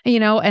this?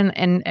 And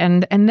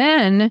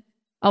then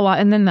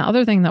and then the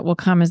other thing that will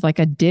come is like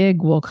a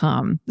dig will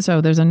come. So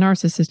there's a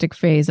narcissistic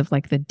phase of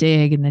like the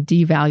dig and the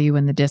devalue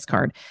and the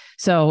discard.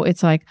 So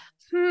it's like,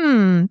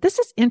 this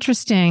is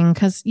interesting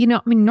because,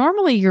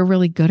 normally you're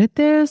really good at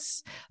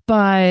this,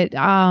 but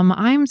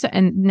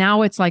and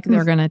now it's like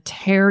they're going to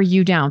tear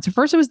you down. So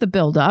first it was the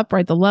build up,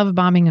 right? The love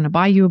bombing, going to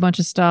buy you a bunch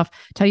of stuff,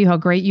 tell you how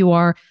great you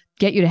are,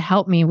 get you to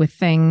help me with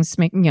things,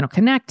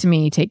 connect to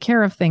me, take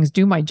care of things,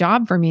 do my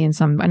job for me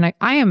and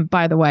I am,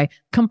 by the way,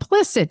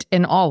 complicit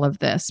in all of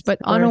this, but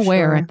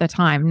unaware at the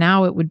time.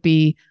 Now it would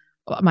be,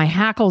 my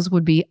hackles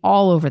would be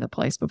all over the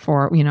place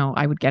before,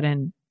 I would get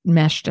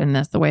enmeshed in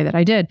this the way that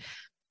I did.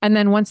 And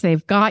then once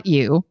they've got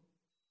you,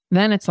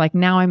 then it's like,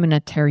 now I'm going to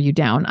tear you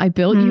down. I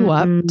built you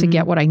up to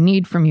get what I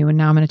need from you. And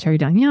now I'm going to tear you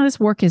down. This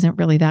work isn't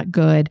really that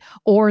good,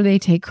 or they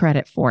take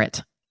credit for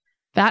it.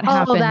 That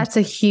happened. Oh, that's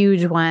a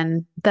huge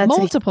one. That's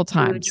multiple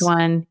times. Huge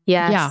one.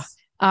 Yes.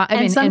 Yeah.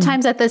 And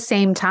sometimes at the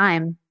same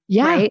time.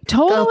 Yeah, right?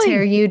 Totally. They'll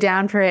tear you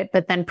down for it,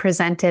 but then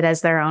present it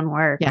as their own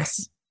work.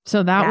 Yes.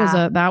 So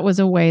that was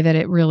a way that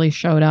it really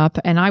showed up.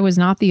 And I was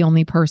not the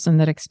only person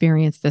that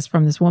experienced this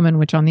from this woman,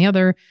 which on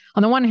the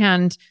one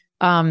hand,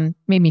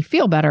 made me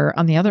feel better.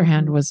 On the other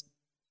hand, was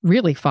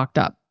really fucked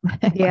up.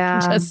 Yeah.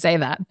 Just say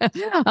that.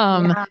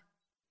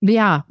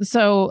 Yeah.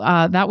 So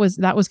that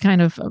was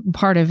kind of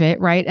part of it,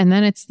 right? And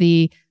then it's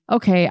the,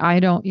 okay, I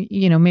don't,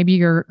 maybe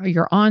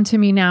you're on to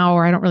me now,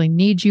 or I don't really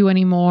need you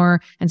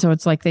anymore. And so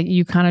it's like that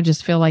you kind of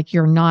just feel like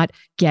you're not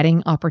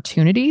getting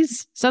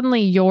opportunities. Suddenly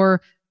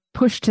you're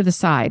pushed to the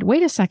side.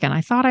 Wait a second.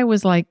 I thought I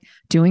was like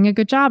doing a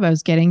good job. I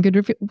was getting good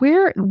review.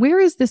 Where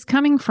is this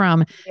coming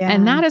from? Yeah.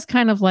 And that is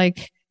kind of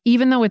like,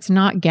 even though it's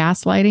not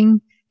gaslighting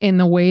in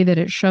the way that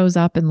it shows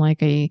up in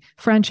like a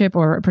friendship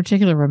or a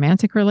particular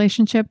romantic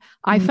relationship,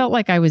 I felt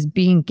like I was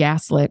being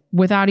gaslit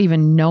without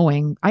even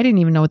knowing. I didn't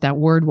even know what that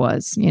word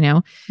was,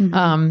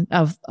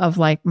 of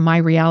like my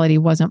reality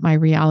wasn't my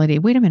reality.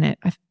 Wait a minute.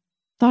 I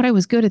thought I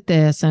was good at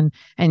this and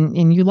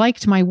you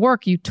liked my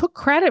work. You took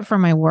credit for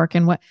my work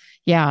and what,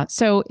 yeah.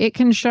 So it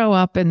can show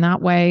up in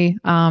that way.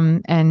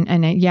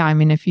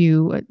 If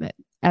you,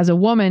 as a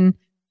woman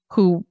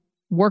who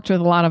worked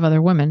with a lot of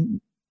other women,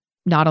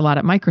 not a lot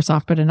at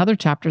Microsoft, but in other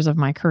chapters of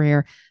my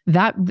career,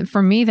 that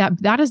for me,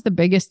 that is the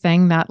biggest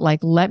thing that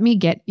like, let me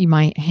get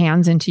my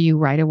hands into you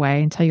right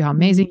away and tell you how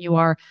amazing you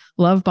are,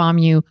 love bomb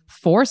you,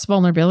 force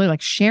vulnerability,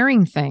 like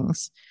sharing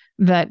things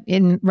that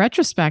in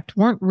retrospect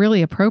weren't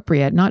really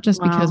appropriate, not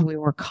just because we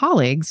were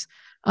colleagues,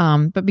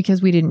 but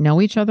because we didn't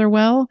know each other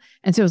well.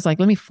 And so it was like,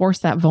 let me force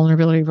that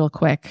vulnerability real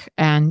quick.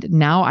 And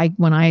now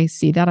when I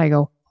see that, I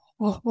go,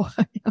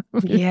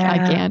 yeah, I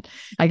can't.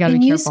 I got to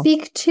be careful. Can you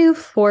speak to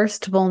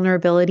forced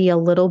vulnerability a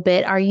little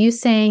bit? Are you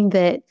saying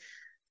that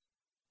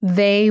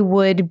they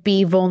would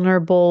be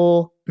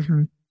vulnerable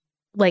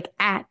like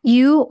at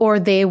you, or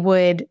they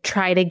would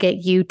try to get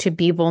you to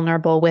be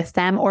vulnerable with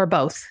them, or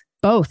both?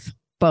 Both.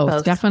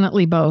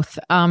 Definitely both.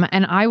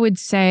 And I would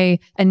say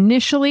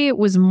initially it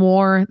was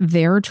more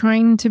they're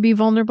trying to be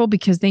vulnerable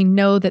because they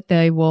know that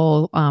they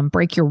will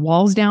break your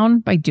walls down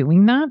by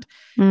doing that.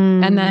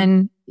 And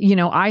then,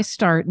 I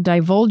start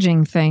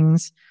divulging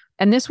things.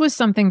 And this was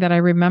something that I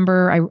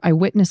remember I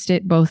witnessed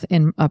it both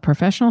in a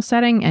professional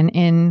setting and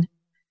in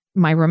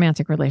my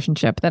romantic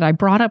relationship that I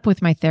brought up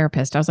with my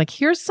therapist. I was like,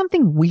 here's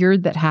something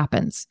weird that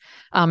happens.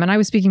 And I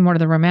was speaking more to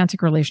the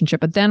romantic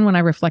relationship. But then when I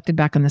reflected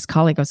back on this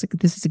colleague, I was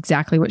like, this is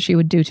exactly what she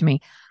would do to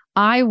me.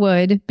 I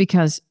would,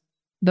 because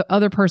the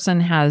other person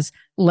has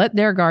let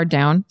their guard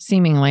down,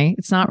 seemingly.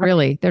 It's not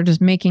really. They're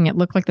just making it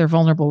look like they're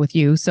vulnerable with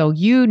you. So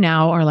you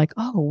now are like,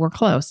 oh, we're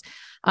close.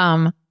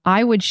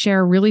 I would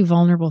share really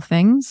vulnerable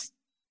things.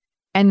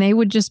 And they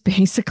would just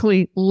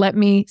basically let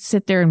me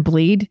sit there and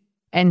bleed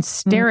and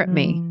stare at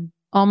me.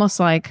 Almost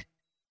like,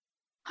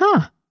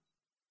 huh.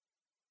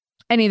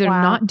 And either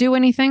not do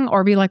anything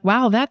or be like,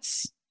 wow,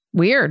 that's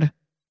weird,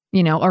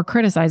 or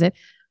criticize it.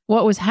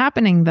 What was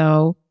happening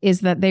though,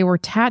 is that they were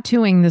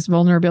tattooing this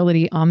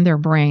vulnerability on their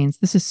brains.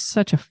 This is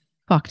such a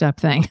fucked up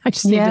thing. I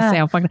just need to say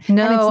how fucked up.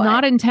 No, and it's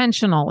not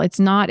intentional.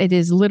 It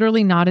is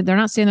literally not, they're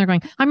not sitting there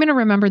going, I'm going to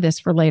remember this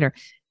for later.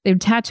 They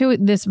would tattoo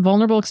this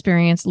vulnerable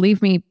experience,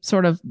 leave me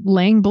sort of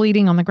laying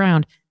bleeding on the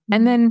ground.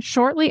 And then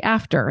shortly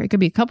after, it could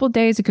be a couple of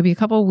days, it could be a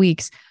couple of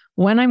weeks,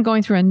 when I'm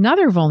going through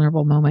another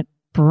vulnerable moment,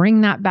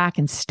 bring that back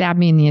and stab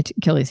me in the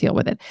Achilles heel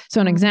with it.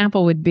 So an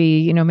example would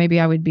be, maybe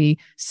I would be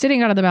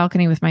sitting out of the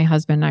balcony with my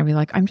husband and I'd be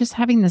like, I'm just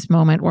having this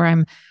moment where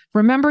I'm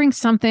remembering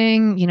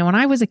something, when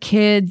I was a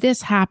kid,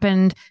 this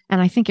happened,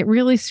 and I think it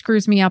really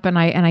screws me up, and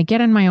I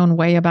get in my own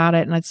way about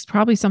it, and it's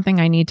probably something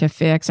I need to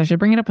fix. I should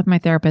bring it up with my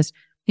therapist.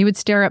 He would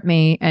stare at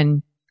me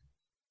and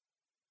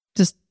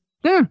just,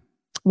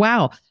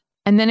 wow.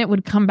 And then it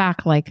would come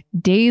back like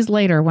days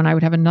later when I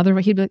would have another,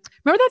 he'd be like,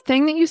 remember that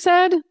thing that you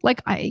said? Like,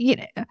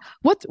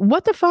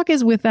 what the fuck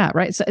is with that?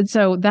 Right.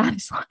 So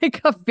that's like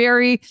a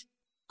very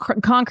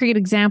concrete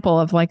example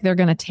of like, they're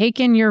going to take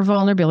in your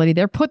vulnerability.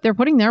 They're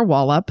putting their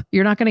wall up.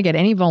 You're not going to get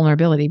any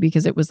vulnerability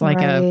because it was like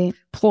a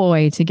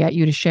ploy to get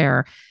you to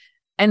share.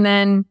 And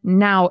then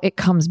now it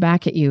comes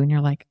back at you and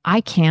you're like,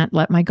 I can't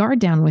let my guard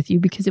down with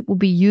you because it will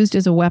be used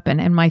as a weapon.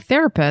 And my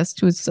therapist,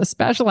 who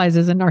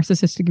specializes in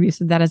narcissistic abuse,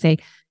 said that is a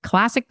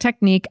classic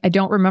technique. I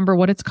don't remember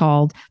what it's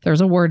called.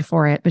 There's a word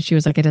for it, but she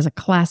was like, it is a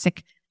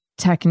classic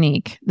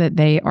technique that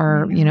they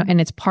are,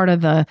 and it's part of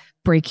the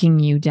breaking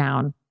you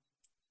down.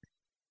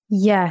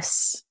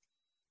 Yes.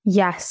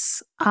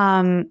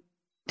 I'm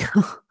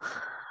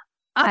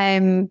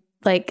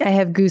like, I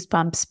have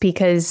goosebumps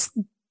because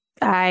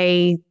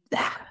I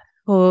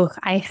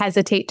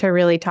hesitate to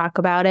really talk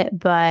about it,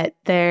 but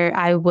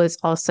I was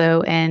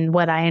also in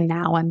what I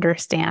now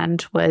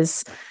understand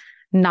was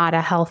not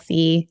a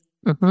healthy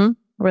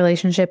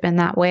relationship in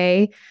that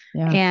way.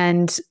 Yeah.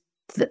 And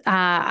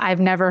I've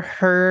never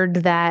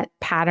heard that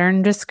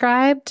pattern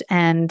described.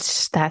 And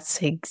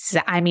that's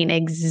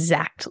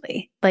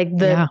exactly like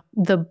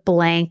the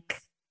blank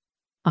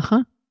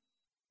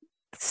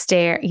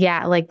stare.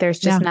 Yeah. Like there's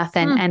just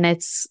nothing. And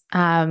it's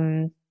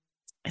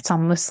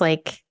almost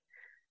like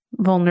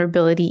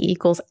vulnerability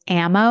equals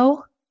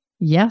ammo.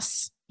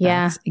 Yes.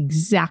 Yeah. That's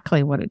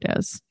exactly what it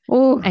is.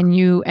 Ooh. And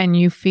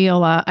you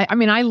feel,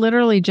 I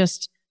literally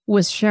just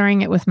was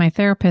sharing it with my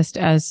therapist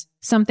as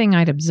something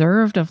I'd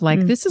observed of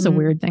like, this is a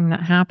weird thing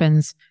that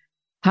happens.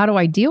 How do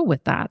I deal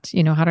with that?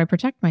 How do I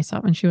protect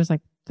myself? And she was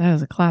like, that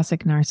is a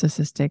classic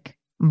narcissistic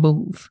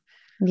move.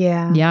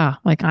 Yeah. Yeah.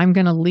 Like I'm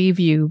going to leave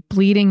you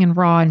bleeding and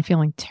raw and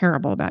feeling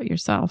terrible about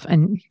yourself.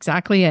 And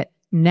exactly it.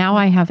 Now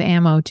I have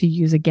ammo to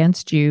use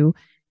against you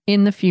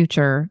in the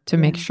future to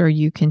make sure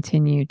you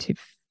continue to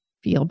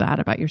feel bad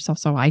about yourself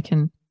so I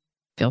can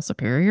feel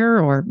superior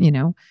or,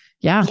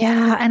 Yeah.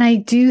 And I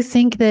do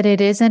think that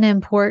it is an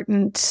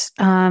important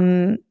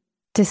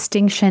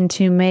distinction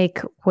to make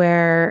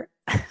where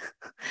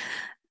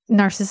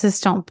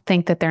narcissists don't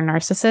think that they're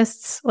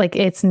narcissists. Like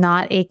it's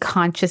not a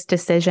conscious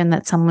decision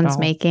that someone's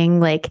making,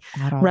 like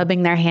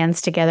rubbing their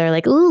hands together,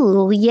 like,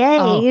 ooh,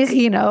 yay,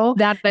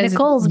 that is,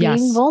 Nicole's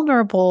being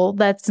vulnerable.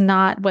 That's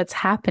not what's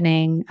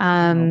happening.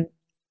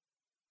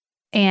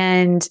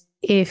 And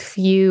if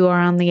you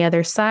are on the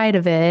other side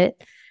of it,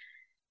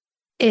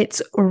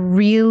 it's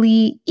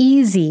really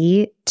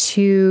easy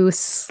to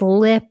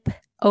slip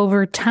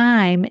over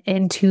time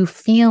into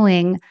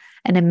feeling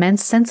an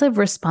immense sense of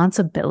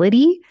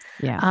responsibility,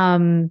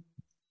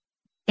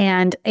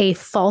 and a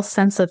false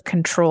sense of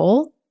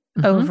control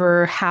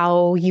over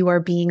how you are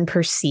being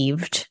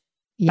perceived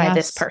by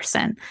this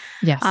person.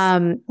 Yes.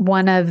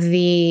 One of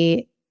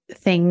the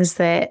things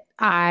that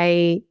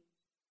I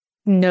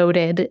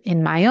noted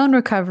in my own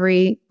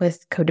recovery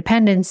with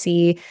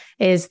codependency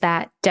is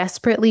that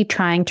desperately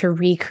trying to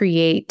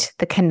recreate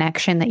the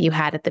connection that you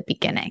had at the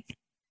beginning.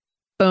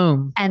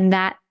 Boom. And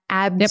that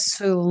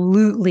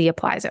absolutely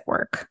applies at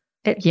work.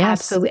 It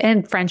absolutely,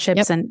 and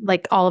friendships and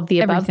like all of the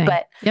above.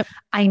 Everything. But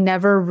I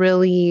never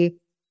really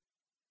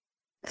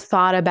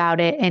thought about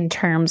it in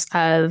terms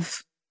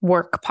of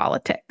work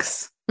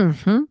politics.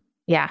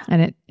 Yeah.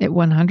 And it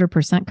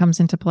 100% comes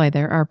into play.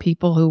 There are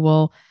people who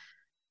will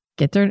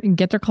get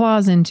their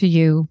claws into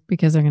you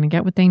because they're going to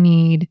get what they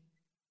need.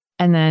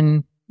 And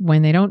then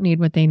when they don't need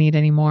what they need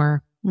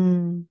anymore,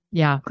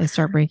 they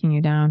start breaking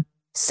you down.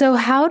 So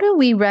how do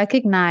we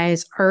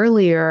recognize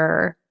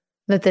earlier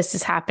that this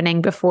is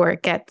happening before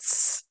it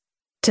gets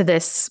to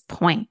this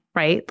point,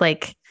 right?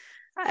 Like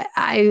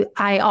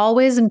I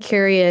always am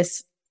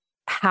curious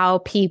how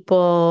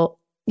people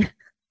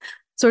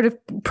sort of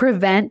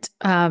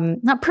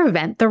not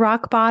prevent the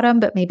rock bottom,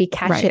 but maybe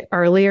catch it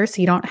earlier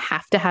so you don't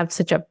have to have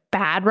such a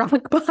bad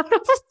rock bottom.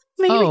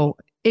 Maybe. Oh,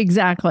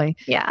 exactly.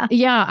 Yeah.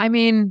 Yeah. I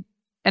mean,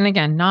 and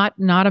again, not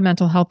a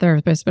mental health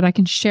therapist, but I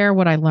can share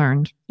what I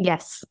learned.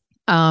 Yes.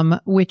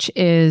 Which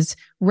is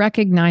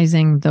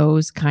recognizing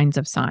those kinds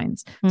of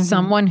signs.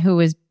 Someone who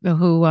is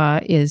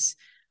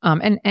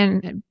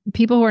and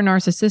people who are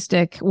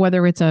narcissistic,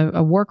 whether it's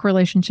a work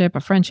relationship, a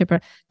friendship,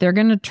 they're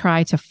going to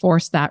try to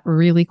force that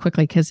really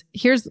quickly. Because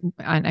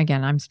and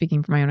again, I'm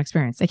speaking from my own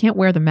experience. They can't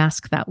wear the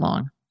mask that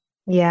long.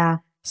 Yeah.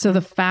 So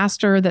the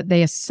faster that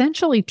they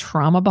essentially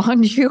trauma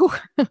bond you,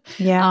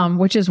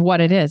 which is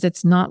what it is.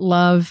 It's not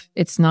love.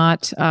 It's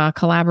not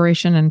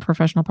collaboration and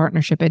professional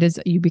partnership. It is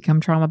you become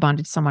trauma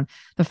bonded to someone.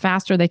 The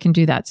faster they can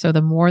do that. So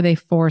the more they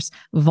force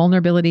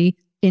vulnerability,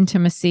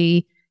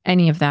 intimacy,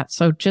 any of that.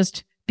 So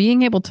just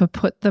being able to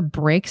put the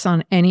brakes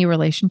on any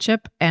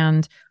relationship.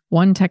 And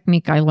one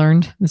technique I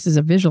learned, this is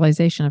a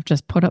visualization of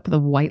just put up the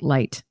white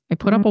light. I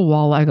put up a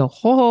wall. I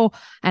go,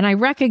 and I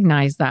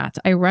recognize that.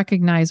 I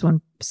recognize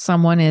when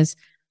someone is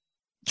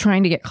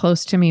trying to get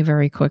close to me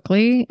very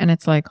quickly. And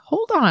it's like,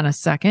 hold on a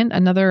second.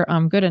 Another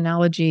good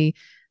analogy,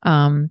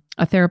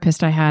 a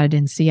therapist I had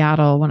in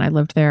Seattle when I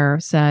lived there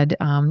said,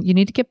 you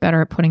need to get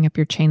better at putting up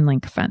your chain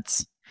link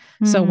fence.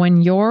 So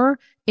when your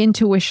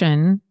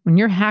intuition, when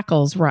your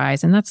hackles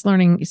rise, and that's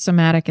learning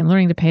somatic and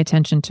learning to pay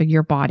attention to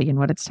your body and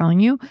what it's telling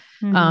you,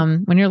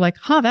 when you're like,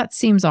 that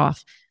seems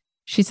off.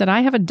 She said,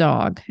 I have a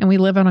dog and we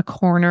live on a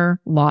corner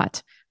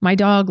lot. My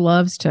dog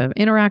loves to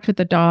interact with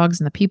the dogs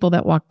and the people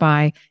that walk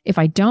by. If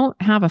I don't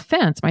have a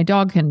fence, my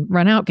dog can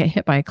run out, get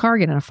hit by a car,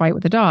 get in a fight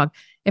with the dog.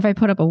 If I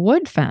put up a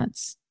wood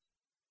fence,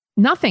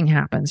 nothing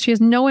happens. She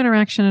has no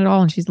interaction at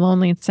all and she's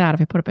lonely and sad.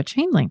 If I put up a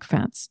chain link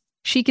fence,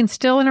 she can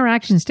still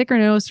interact and stick her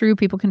nose through.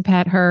 People can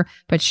pet her,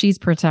 but she's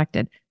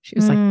protected. She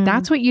was like,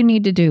 that's what you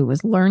need to do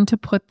is learn to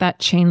put that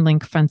chain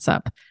link fence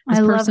up. I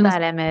love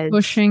that image.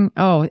 Pushing.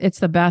 Oh, it's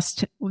the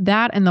best.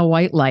 That and the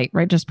white light,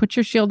 right? Just put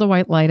your shield of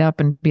white light up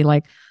and be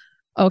like,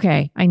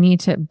 okay, I need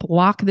to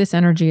block this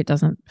energy. It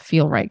doesn't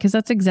feel right. Because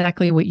that's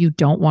exactly what you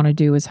don't want to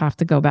do is have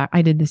to go back.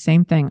 I did the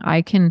same thing.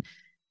 I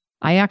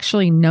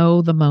actually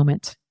know the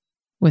moment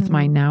with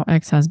my now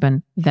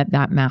ex-husband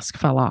that mask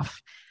fell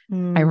off.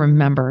 I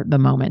remember the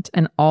moment.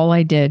 And all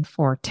I did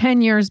for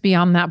 10 years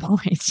beyond that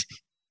point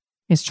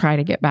is try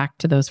to get back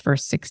to those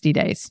first 60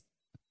 days.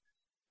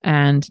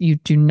 And you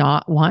do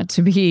not want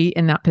to be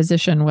in that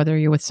position, whether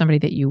you're with somebody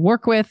that you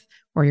work with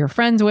or you're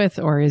friends with,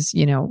 or is,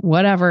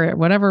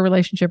 whatever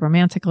relationship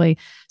romantically.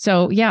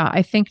 So yeah,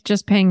 I think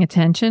just paying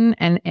attention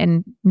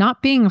and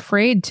not being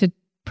afraid to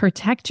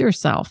protect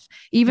yourself,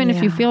 even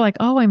if you feel like,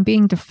 I'm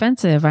being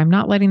defensive, I'm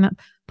not letting that.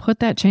 Put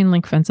that chain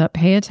link fence up,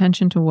 pay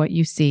attention to what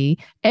you see,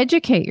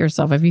 educate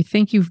yourself. If you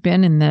think you've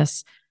been in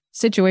this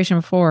situation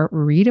before,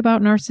 read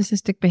about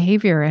narcissistic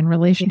behavior and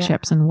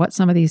relationships and what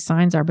some of these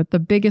signs are. But the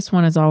biggest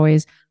one is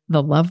always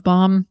the love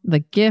bomb, the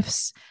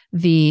gifts,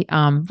 the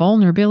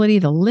vulnerability,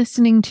 the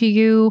listening to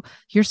you.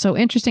 You're so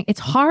interesting. It's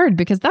hard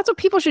because that's what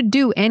people should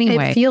do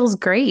anyway. It feels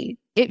great.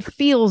 It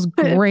feels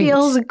great. It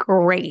feels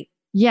great.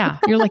 Yeah.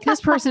 You're like, this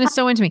person is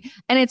so into me.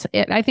 And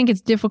I think it's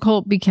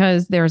difficult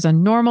because there's a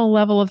normal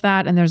level of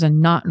that and there's a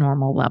not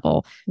normal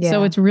level. Yeah.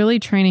 So it's really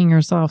training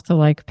yourself to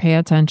like pay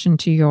attention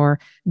to your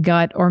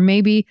gut or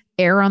maybe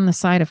err on the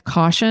side of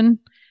caution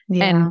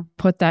and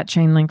put that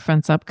chain link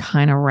fence up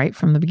kind of right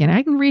from the beginning.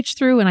 I can reach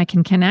through and I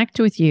can connect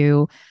with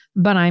you,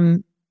 but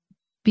I'm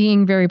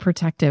being very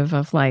protective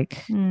of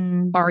like,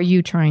 are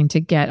you trying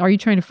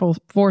to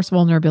force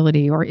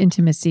vulnerability or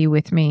intimacy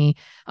with me?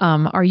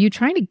 Are you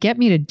trying to get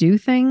me to do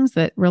things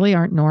that really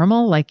aren't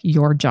normal, like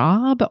your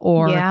job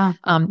or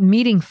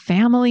meeting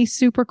family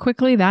super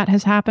quickly? That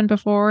has happened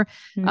before.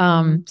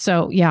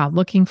 So yeah,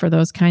 looking for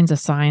those kinds of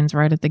signs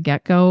right at the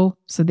get-go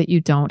so that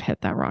you don't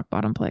hit that rock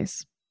bottom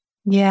place.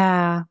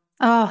 Yeah.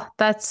 Oh,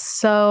 that's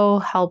so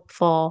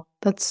helpful.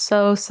 That's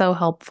so, so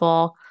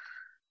helpful.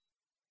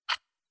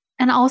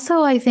 And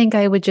also, I think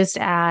I would just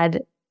ask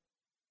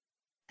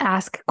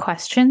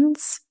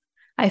questions.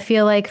 I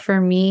feel like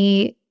for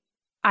me,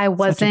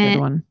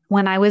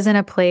 when I was in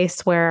a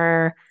place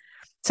where,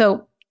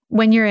 so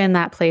when you're in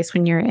that place,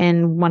 when you're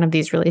in one of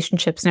these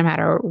relationships, no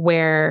matter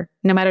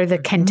the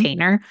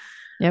container,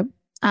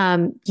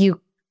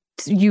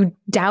 you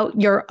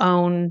doubt your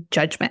own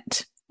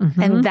judgment.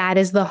 And that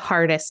is the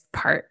hardest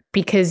part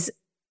because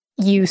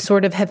you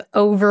sort of have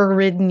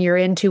overridden your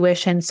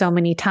intuition so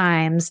many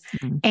times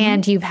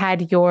and you've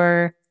had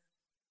your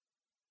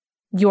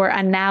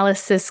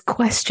analysis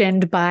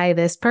questioned by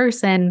this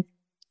person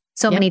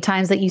so many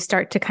times that you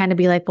start to kind of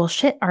be like, well,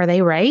 shit, are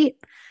they right?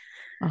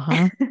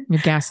 You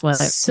gaslit.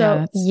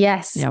 So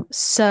yes. Yep.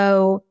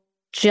 So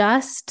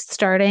just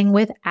starting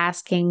with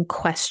asking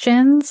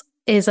questions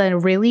is a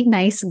really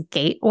nice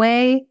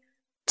gateway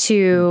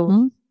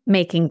to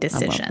making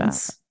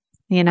decisions.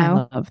 I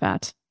love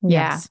that.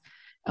 Yes.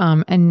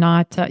 And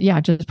not,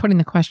 just putting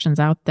the questions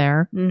out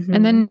there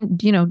and then,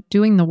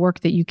 doing the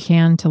work that you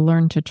can to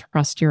learn to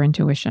trust your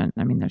intuition.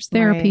 I mean, there's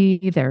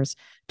therapy, there's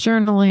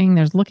journaling,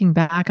 there's looking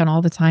back on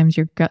all the times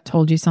your gut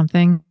told you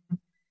something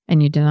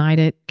and you denied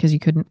it because you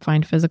couldn't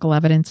find physical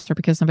evidence or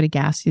because somebody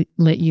gaslit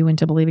you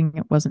into believing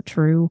it wasn't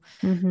true.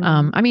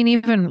 I mean,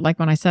 even like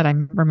when I said, I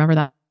remember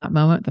that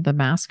moment that the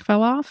mask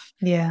fell off.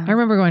 Yeah. I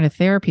remember going to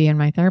therapy and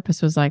my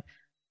therapist was like,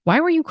 why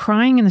were you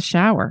crying in the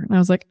shower? And I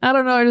was like, I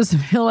don't know. I just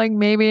feel like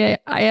maybe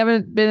I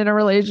haven't been in a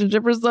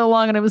relationship for so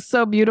long and it was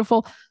so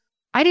beautiful.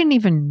 I didn't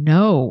even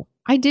know.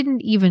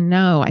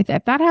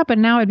 If that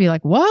happened now, I'd be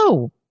like,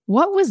 whoa,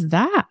 what was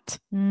that?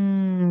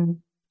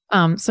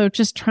 So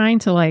just trying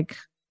to like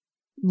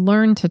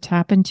learn to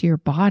tap into your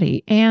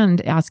body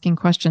and asking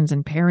questions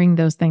and pairing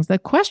those things. The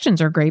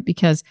questions are great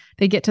because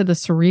they get to the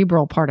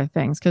cerebral part of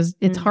things, because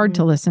it's hard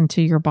to listen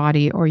to your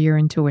body or your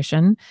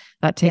intuition.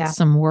 That takes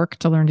some work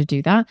to learn to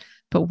do that.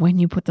 But when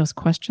you put those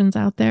questions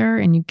out there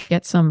and you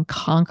get some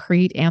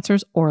concrete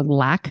answers or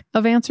lack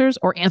of answers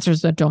or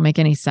answers that don't make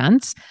any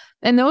sense,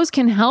 and those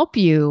can help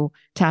you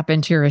tap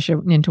into your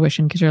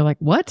intuition, because you're like,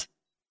 what?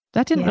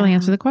 That didn't really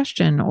answer the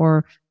question,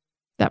 or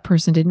that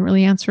person didn't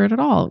really answer it at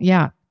all.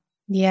 Yeah.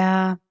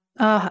 Yeah.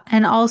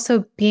 And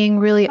also being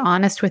really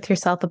honest with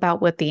yourself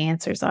about what the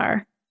answers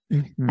are.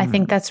 I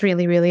think that's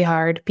really, really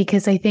hard,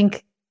 because I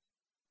think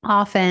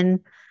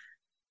often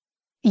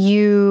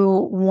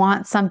you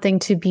want something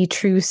to be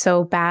true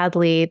so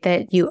badly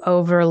that you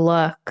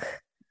overlook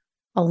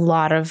a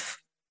lot of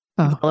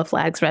yellow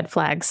flags, red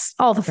flags,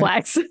 all the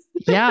flags.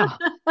 Yeah.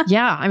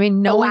 Yeah. I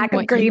mean, no lack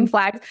of green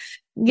flags.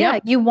 Yeah.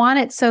 You want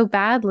it so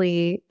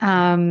badly.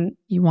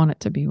 You want it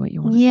to be what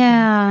you want.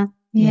 Yeah.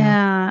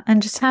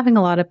 And just having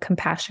a lot of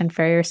compassion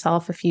for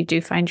yourself if you do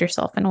find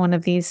yourself in one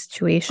of these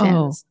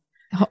situations.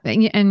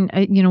 And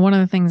one of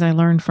the things I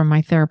learned from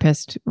my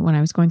therapist when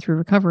I was going through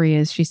recovery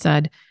is she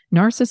said,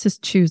 narcissists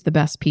choose the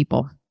best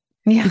people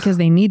because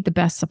they need the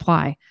best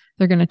supply.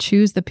 They're going to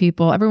choose the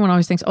people. Everyone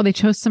always thinks, oh, they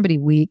chose somebody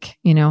weak.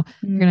 They're going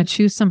to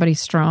choose somebody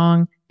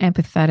strong,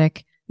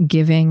 empathetic,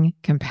 giving,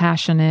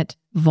 compassionate,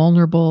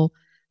 vulnerable,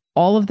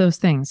 all of those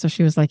things. So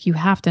she was like, you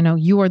have to know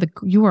you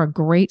are a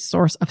great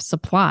source of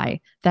supply.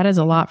 That is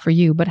a lot for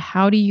you. But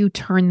how do you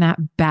turn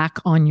that back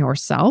on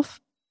yourself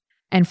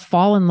and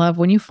fall in love?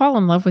 When you fall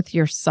in love with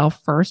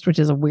yourself first, which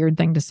is a weird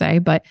thing to say,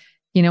 but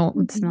you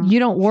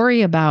don't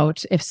worry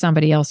about if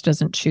somebody else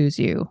doesn't choose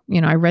you.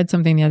 I read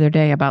something the other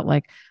day about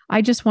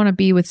I just want to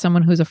be with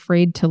someone who's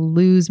afraid to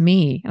lose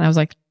me. And I was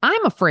like,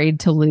 I'm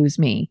afraid to lose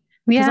me.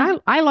 Because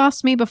I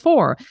lost me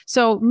before.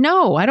 So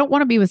no, I don't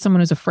want to be with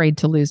someone who's afraid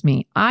to lose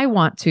me. I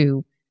want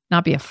to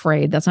not be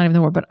afraid. That's not even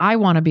the word, but I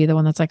want to be the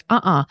one that's like,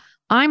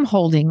 I'm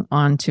holding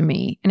on to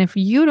me. And if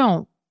you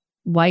don't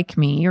like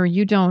me or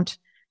you don't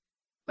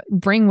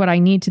bring what I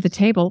need to the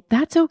table,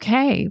 that's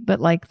okay. But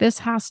this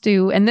has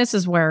to, and this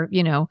is where,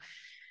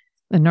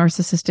 the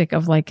narcissistic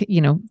of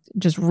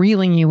just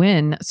reeling you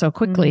in so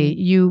quickly,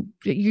 you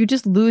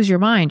just lose your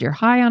mind. You're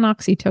high on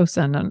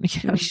oxytocin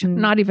and, you're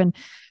not even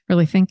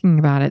really thinking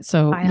about it.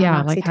 So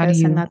how do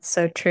you? That's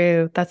so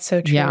true. That's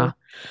so true. Yeah.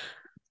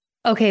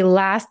 Okay.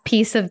 Last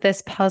piece of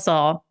this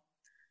puzzle.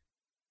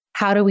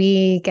 How do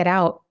we get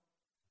out?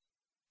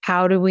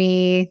 What do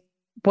we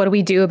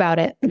do about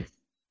it?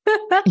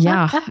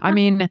 Yeah. I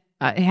mean,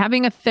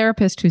 having a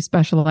therapist who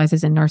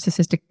specializes in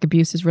narcissistic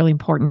abuse is really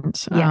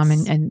important.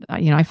 Yes.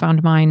 I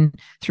found mine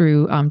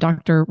through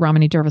Dr.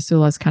 Ramani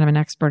Durvasula is kind of an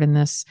expert in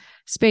this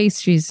space.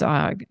 She's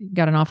got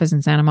an office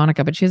in Santa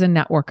Monica, but she has a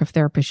network of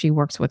therapists she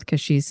works with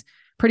because she's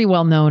pretty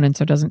well known and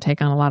so doesn't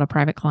take on a lot of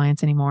private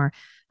clients anymore.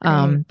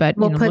 But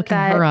we'll put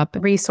that her up,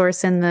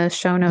 resource in the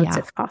show notes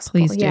if possible.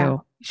 Please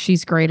do.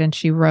 She's great. And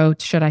she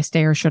wrote, Should I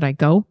Stay or Should I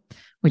Go?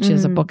 Which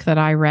is a book that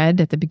I read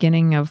at the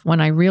beginning of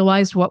when I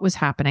realized what was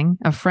happening.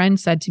 A friend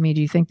said to me,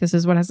 do you think this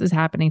is what is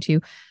happening to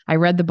you? I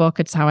read the book.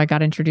 It's how I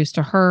got introduced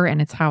to her.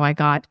 And it's how I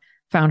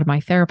found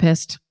my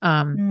therapist.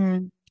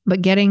 But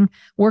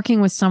working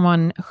with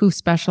someone who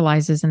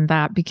specializes in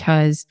that,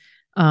 because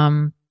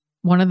one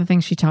of the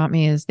things she taught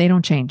me is they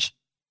don't change.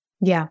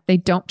 Yeah. They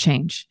don't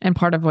change. And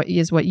part of what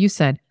you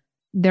said,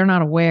 they're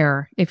not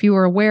aware. If you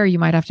were aware, you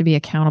might have to be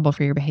accountable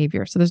for your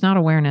behavior. So there's not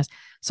awareness.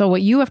 So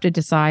what you have to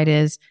decide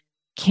is,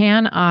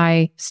 can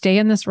I stay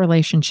in this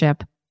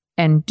relationship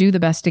and do the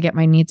best to get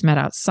my needs met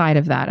outside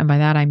of that? And by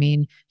that, I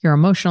mean your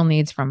emotional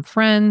needs from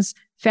friends,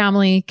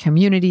 family,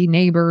 community,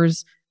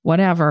 neighbors,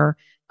 whatever.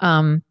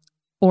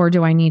 Or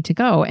do I need to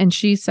go? And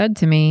she said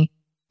to me,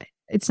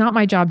 it's not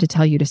my job to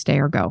tell you to stay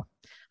or go.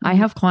 I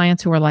have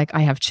clients who are like, I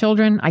have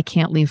children. I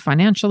can't leave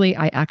financially.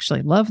 I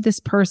actually love this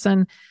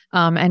person.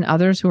 And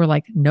others who are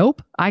like,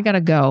 nope, I got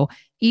to go.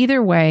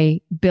 Either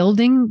way,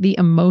 building the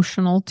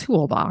emotional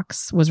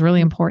toolbox was really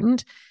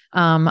important.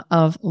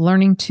 Of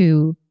learning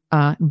to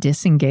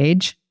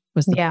disengage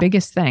was the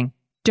biggest thing.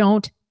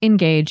 Don't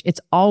engage. It's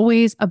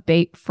always a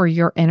bait for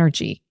your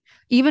energy.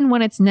 Even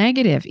when it's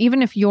negative,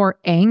 even if you're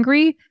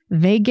angry,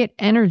 they get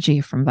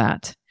energy from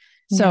that.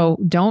 So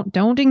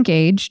don't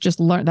engage,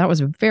 just learn. That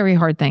was a very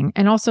hard thing.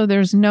 And also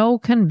there's no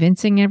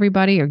convincing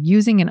everybody or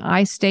using an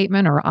I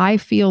statement or I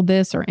feel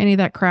this or any of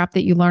that crap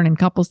that you learn in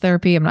couples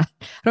therapy. I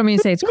don't mean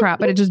to say it's crap,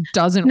 but it just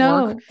doesn't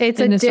work. It's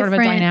in this sort of a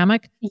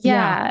dynamic.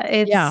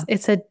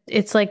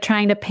 It's like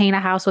trying to paint a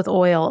house with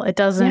oil. It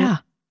doesn't.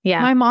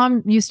 Yeah. My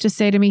mom used to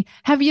say to me,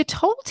 have you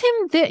told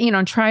him that,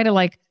 and try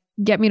to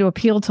get me to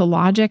appeal to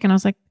logic. And I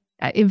was like,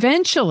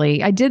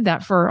 eventually I did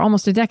that for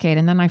almost a decade.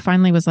 And then I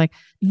finally was like,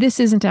 this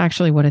isn't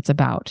actually what it's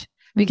about,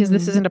 because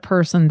this isn't a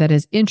person that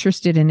is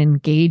interested in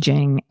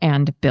engaging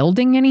and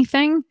building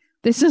anything.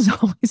 This is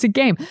always a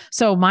game.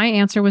 So my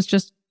answer was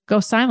just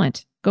go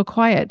silent, go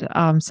quiet.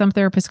 Some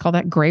therapists call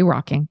that gray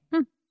rocking.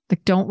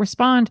 Don't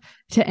respond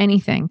to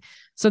anything.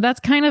 So that's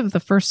kind of the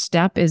first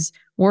step, is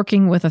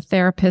working with a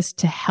therapist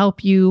to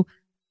help you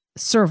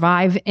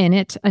survive in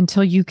it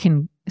until you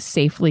can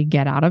safely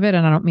get out of it.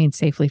 And I don't mean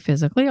safely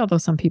physically, although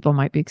some people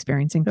might be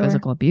experiencing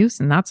physical abuse,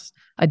 and that's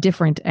a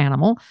different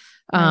animal.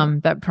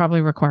 That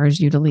probably requires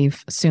you to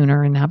leave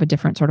sooner and have a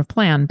different sort of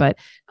plan. But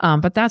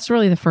that's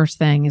really the first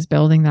thing, is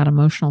building that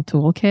emotional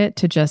toolkit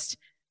to just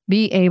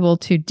be able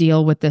to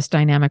deal with this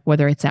dynamic,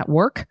 whether it's at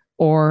work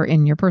or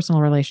in your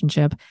personal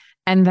relationship.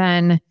 And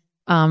then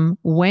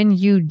when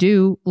you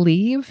do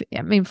leave,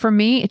 I mean, for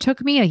me, it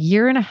took me 1.5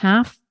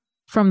 years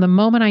from the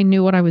moment I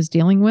knew what I was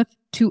dealing with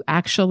to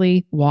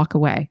actually walk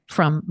away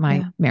from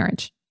my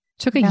marriage.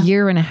 Took 1.5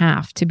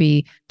 years to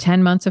be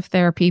 10 months of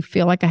therapy,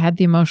 feel like I had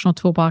the emotional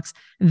toolbox.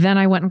 Then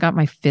I went and got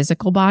my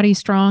physical body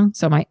strong.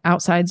 So my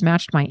outsides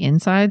matched my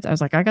insides. I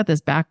was like, I got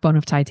this backbone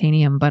of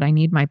titanium, but I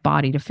need my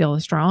body to feel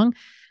as strong.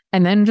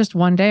 And then just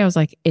one day I was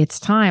like, it's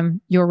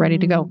time. You're ready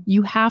to go.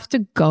 You have to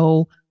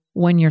go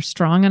when you're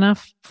strong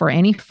enough for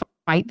any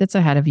fight that's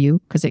ahead of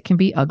you, because it can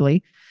be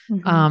ugly.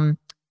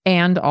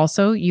 And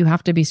also you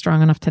have to be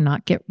strong enough to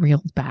not get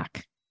reeled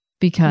back,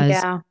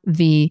 because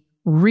the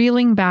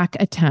reeling back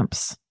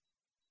attempts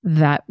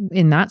that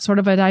in that sort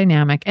of a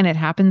dynamic, and it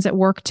happens at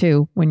work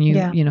too, when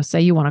you say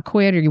you want to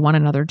quit or you want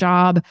another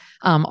job,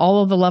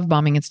 all of the love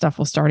bombing and stuff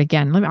will start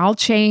again. I'll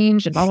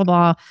change and blah,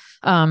 blah,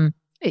 blah.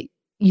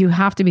 You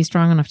have to be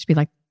strong enough to be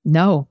like,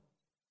 no,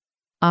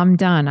 I'm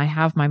done. I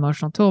have my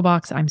emotional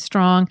toolbox. I'm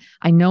strong.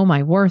 I know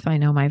my worth. I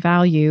know my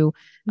value.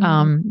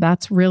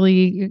 That's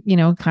really,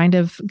 kind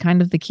of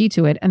the key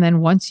to it. And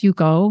then once you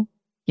go,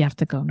 you have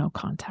to go no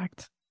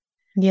contact.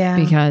 Yeah.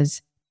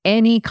 Because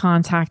any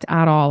contact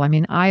at all. I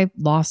mean, I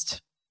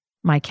lost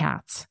my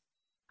cats.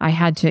 I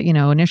had to,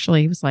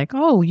 initially it was like,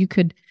 oh, you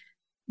could,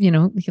 he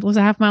lives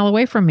a half mile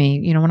away from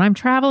me. When I'm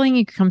traveling,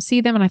 you can come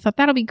see them. And I thought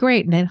that'll be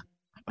great. And then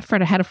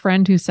I had a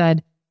friend who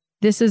said,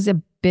 this is a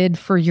bid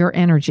for your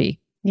energy.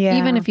 Yeah.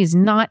 Even if he's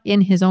not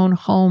in his own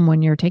home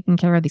when you're taking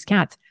care of these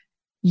cats,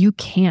 you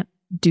can't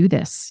do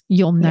this.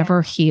 You'll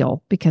never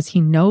heal, because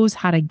he knows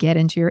how to get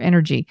into your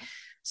energy.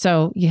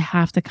 So you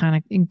have to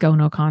kind of go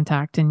no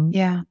contact and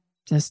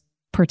just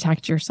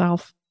protect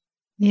yourself.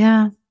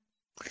 Yeah.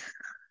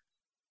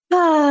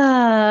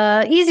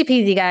 Easy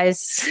peasy,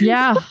 guys.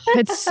 Yeah.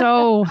 It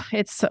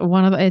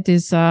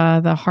is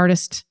the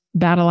hardest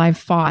battle I've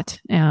fought.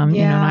 And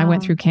I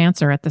went through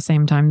cancer at the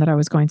same time that I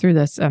was going through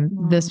this.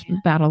 This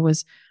battle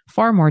was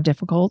far more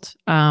difficult.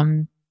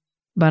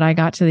 But I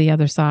got to the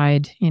other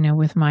side,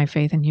 with my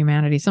faith in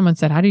humanity. Someone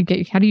said, how do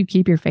you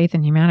keep your faith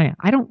in humanity?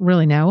 I don't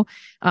really know.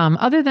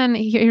 Other than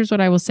here's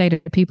what I will say to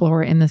people who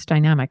are in this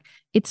dynamic.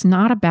 It's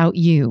not about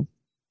you.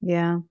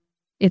 Yeah.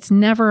 It's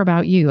never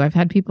about you. I've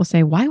had people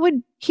say, why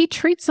would he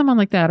treat someone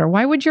like that? Or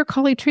why would your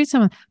colleague treat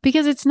someone?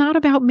 Because it's not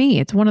about me.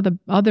 It's one of the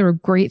other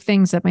great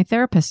things that my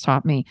therapist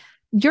taught me.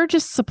 You're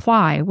just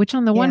supply, which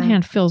on the one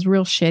hand feels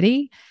real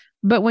shitty.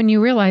 But when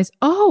you realize,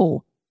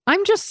 oh,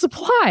 I'm just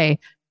supply.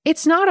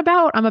 It's not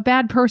about I'm a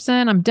bad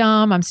person, I'm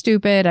dumb, I'm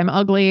stupid, I'm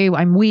ugly,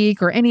 I'm weak,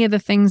 or any of the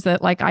things that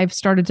I've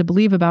started to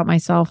believe about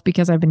myself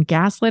because I've been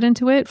gaslit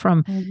into it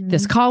from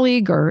this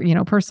colleague or,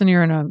 person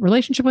you're in a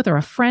relationship with, or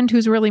a friend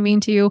who's really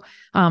mean to you.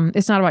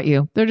 It's not about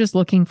you. They're just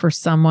looking for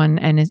someone,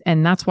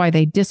 and that's why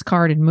they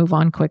discard and move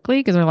on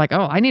quickly, because they're like,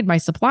 oh, I need my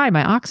supply,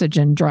 my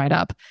oxygen dried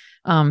up.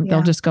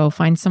 They'll just go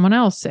find someone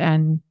else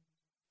and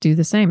do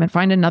the same and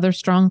find another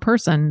strong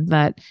person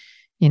that,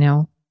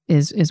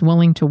 is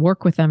willing to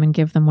work with them and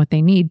give them what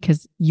they need,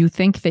 because you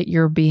think that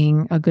you're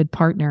being a good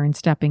partner and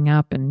stepping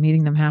up and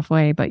meeting them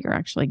halfway, but you're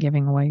actually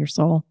giving away your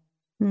soul.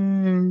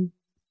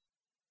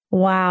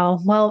 Wow.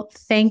 Well,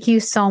 thank you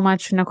so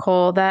much,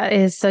 Nicole. That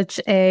was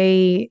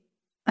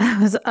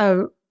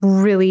a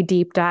really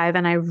deep dive,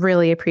 and I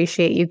really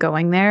appreciate you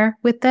going there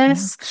with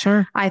this. Yeah,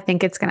 sure. I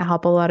think it's going to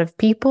help a lot of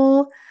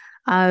people.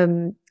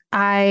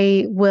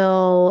 I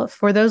will,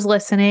 for those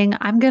listening,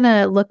 I'm going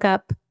to look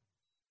up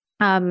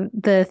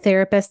the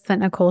therapist that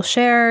Nicole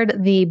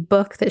shared, the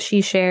book that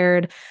she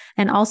shared,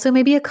 and also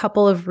maybe a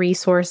couple of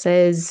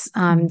resources,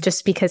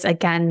 just because,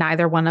 again,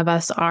 neither one of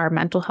us are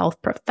mental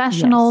health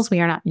professionals. Yes. We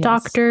are not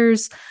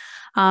doctors.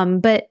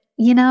 But,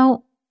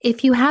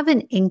 if you have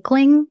an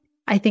inkling,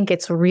 I think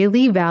it's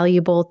really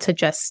valuable to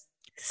just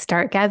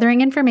start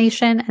gathering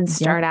information and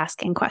start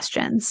asking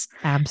questions.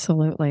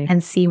 Absolutely.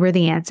 And see where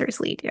the answers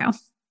lead you.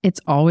 It's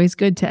always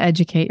good to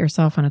educate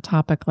yourself on a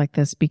topic like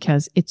this,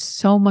 because it's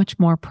so much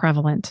more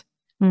prevalent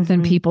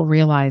than people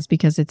realize,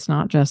 because it's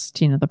not just,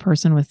 the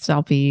person with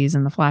selfies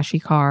and the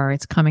flashy car.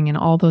 It's coming in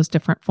all those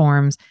different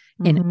forms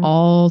in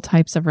all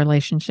types of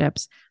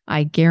relationships.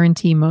 I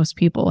guarantee most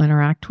people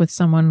interact with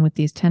someone with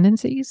these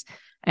tendencies,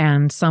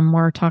 and some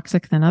more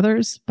toxic than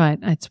others, but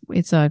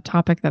it's a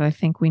topic that I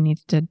think we need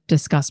to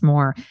discuss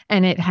more.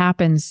 And it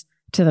happens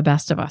to the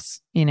best of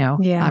us,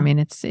 Yeah. I mean,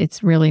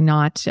 it's really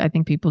not, I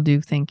think people do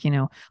think,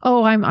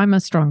 oh, I'm a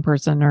strong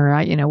person,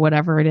 or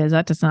whatever it is.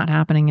 That is not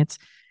happening.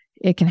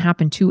 It can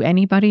happen to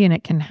anybody, and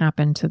it can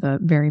happen to the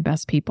very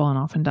best people, and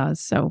often does.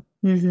 So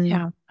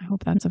yeah, I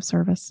hope that's of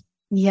service.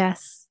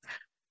 Yes.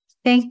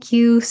 Thank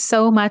you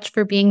so much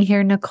for being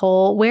here,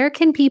 Nicole. Where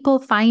can people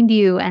find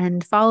you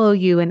and follow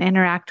you and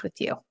interact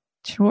with you?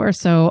 Sure.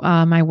 So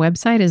my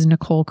website is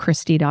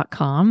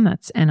NicoleChristie.com.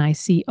 That's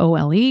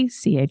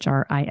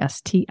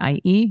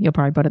NicoleChristie. You'll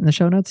probably put it in the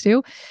show notes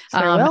too.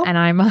 And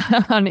I'm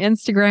on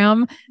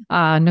Instagram,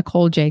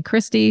 Nicole J.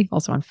 Christie,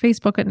 also on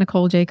Facebook at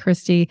Nicole J.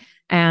 Christie.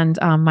 And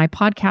my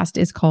podcast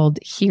is called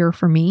Here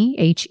for Me,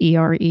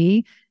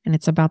 HERE. And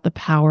it's about the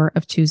power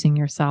of choosing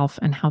yourself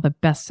and how the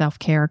best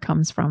self-care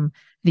comes from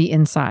the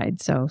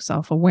inside. So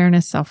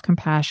self-awareness,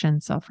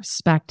 self-compassion,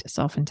 self-respect,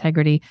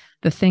 self-integrity,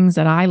 the things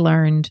that I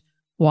learned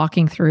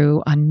walking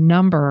through a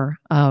number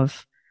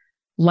of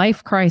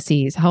life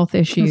crises, health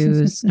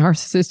issues,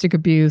 narcissistic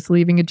abuse,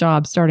 leaving a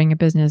job, starting a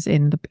business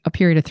in a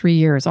period of 3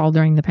 years, all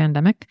during the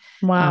pandemic.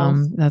 Wow.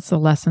 That's the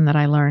lesson that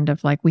I learned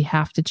of we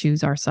have to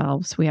choose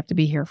ourselves. We have to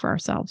be here for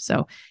ourselves.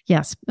 So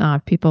yes,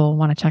 people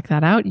want to check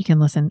that out. You can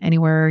listen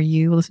anywhere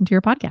you listen to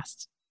your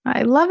podcasts.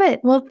 I love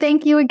it. Well,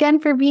 thank you again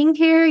for being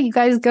here. You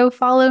guys go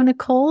follow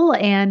Nicole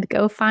and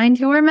go find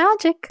your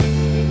magic.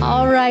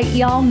 All right,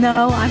 y'all know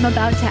I'm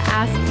about to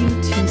ask you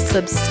to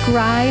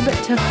subscribe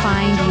to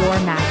Find Your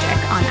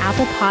Magic on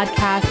Apple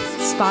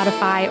Podcasts,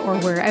 Spotify, or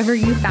wherever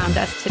you found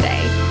us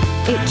today.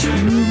 It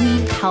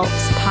truly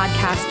helps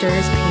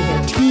podcasters pay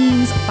their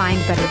teams, find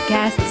better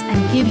guests,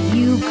 and give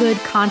you good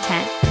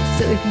content.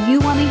 So if you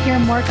want to hear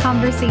more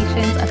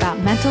conversations about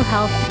mental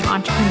health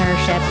and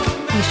entrepreneurship,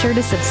 be sure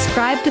to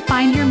subscribe to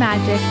Find Your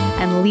Magic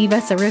and leave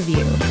us a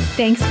review.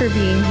 Thanks for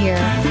being here.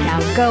 Now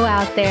go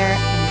out there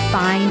and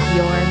find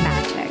your magic.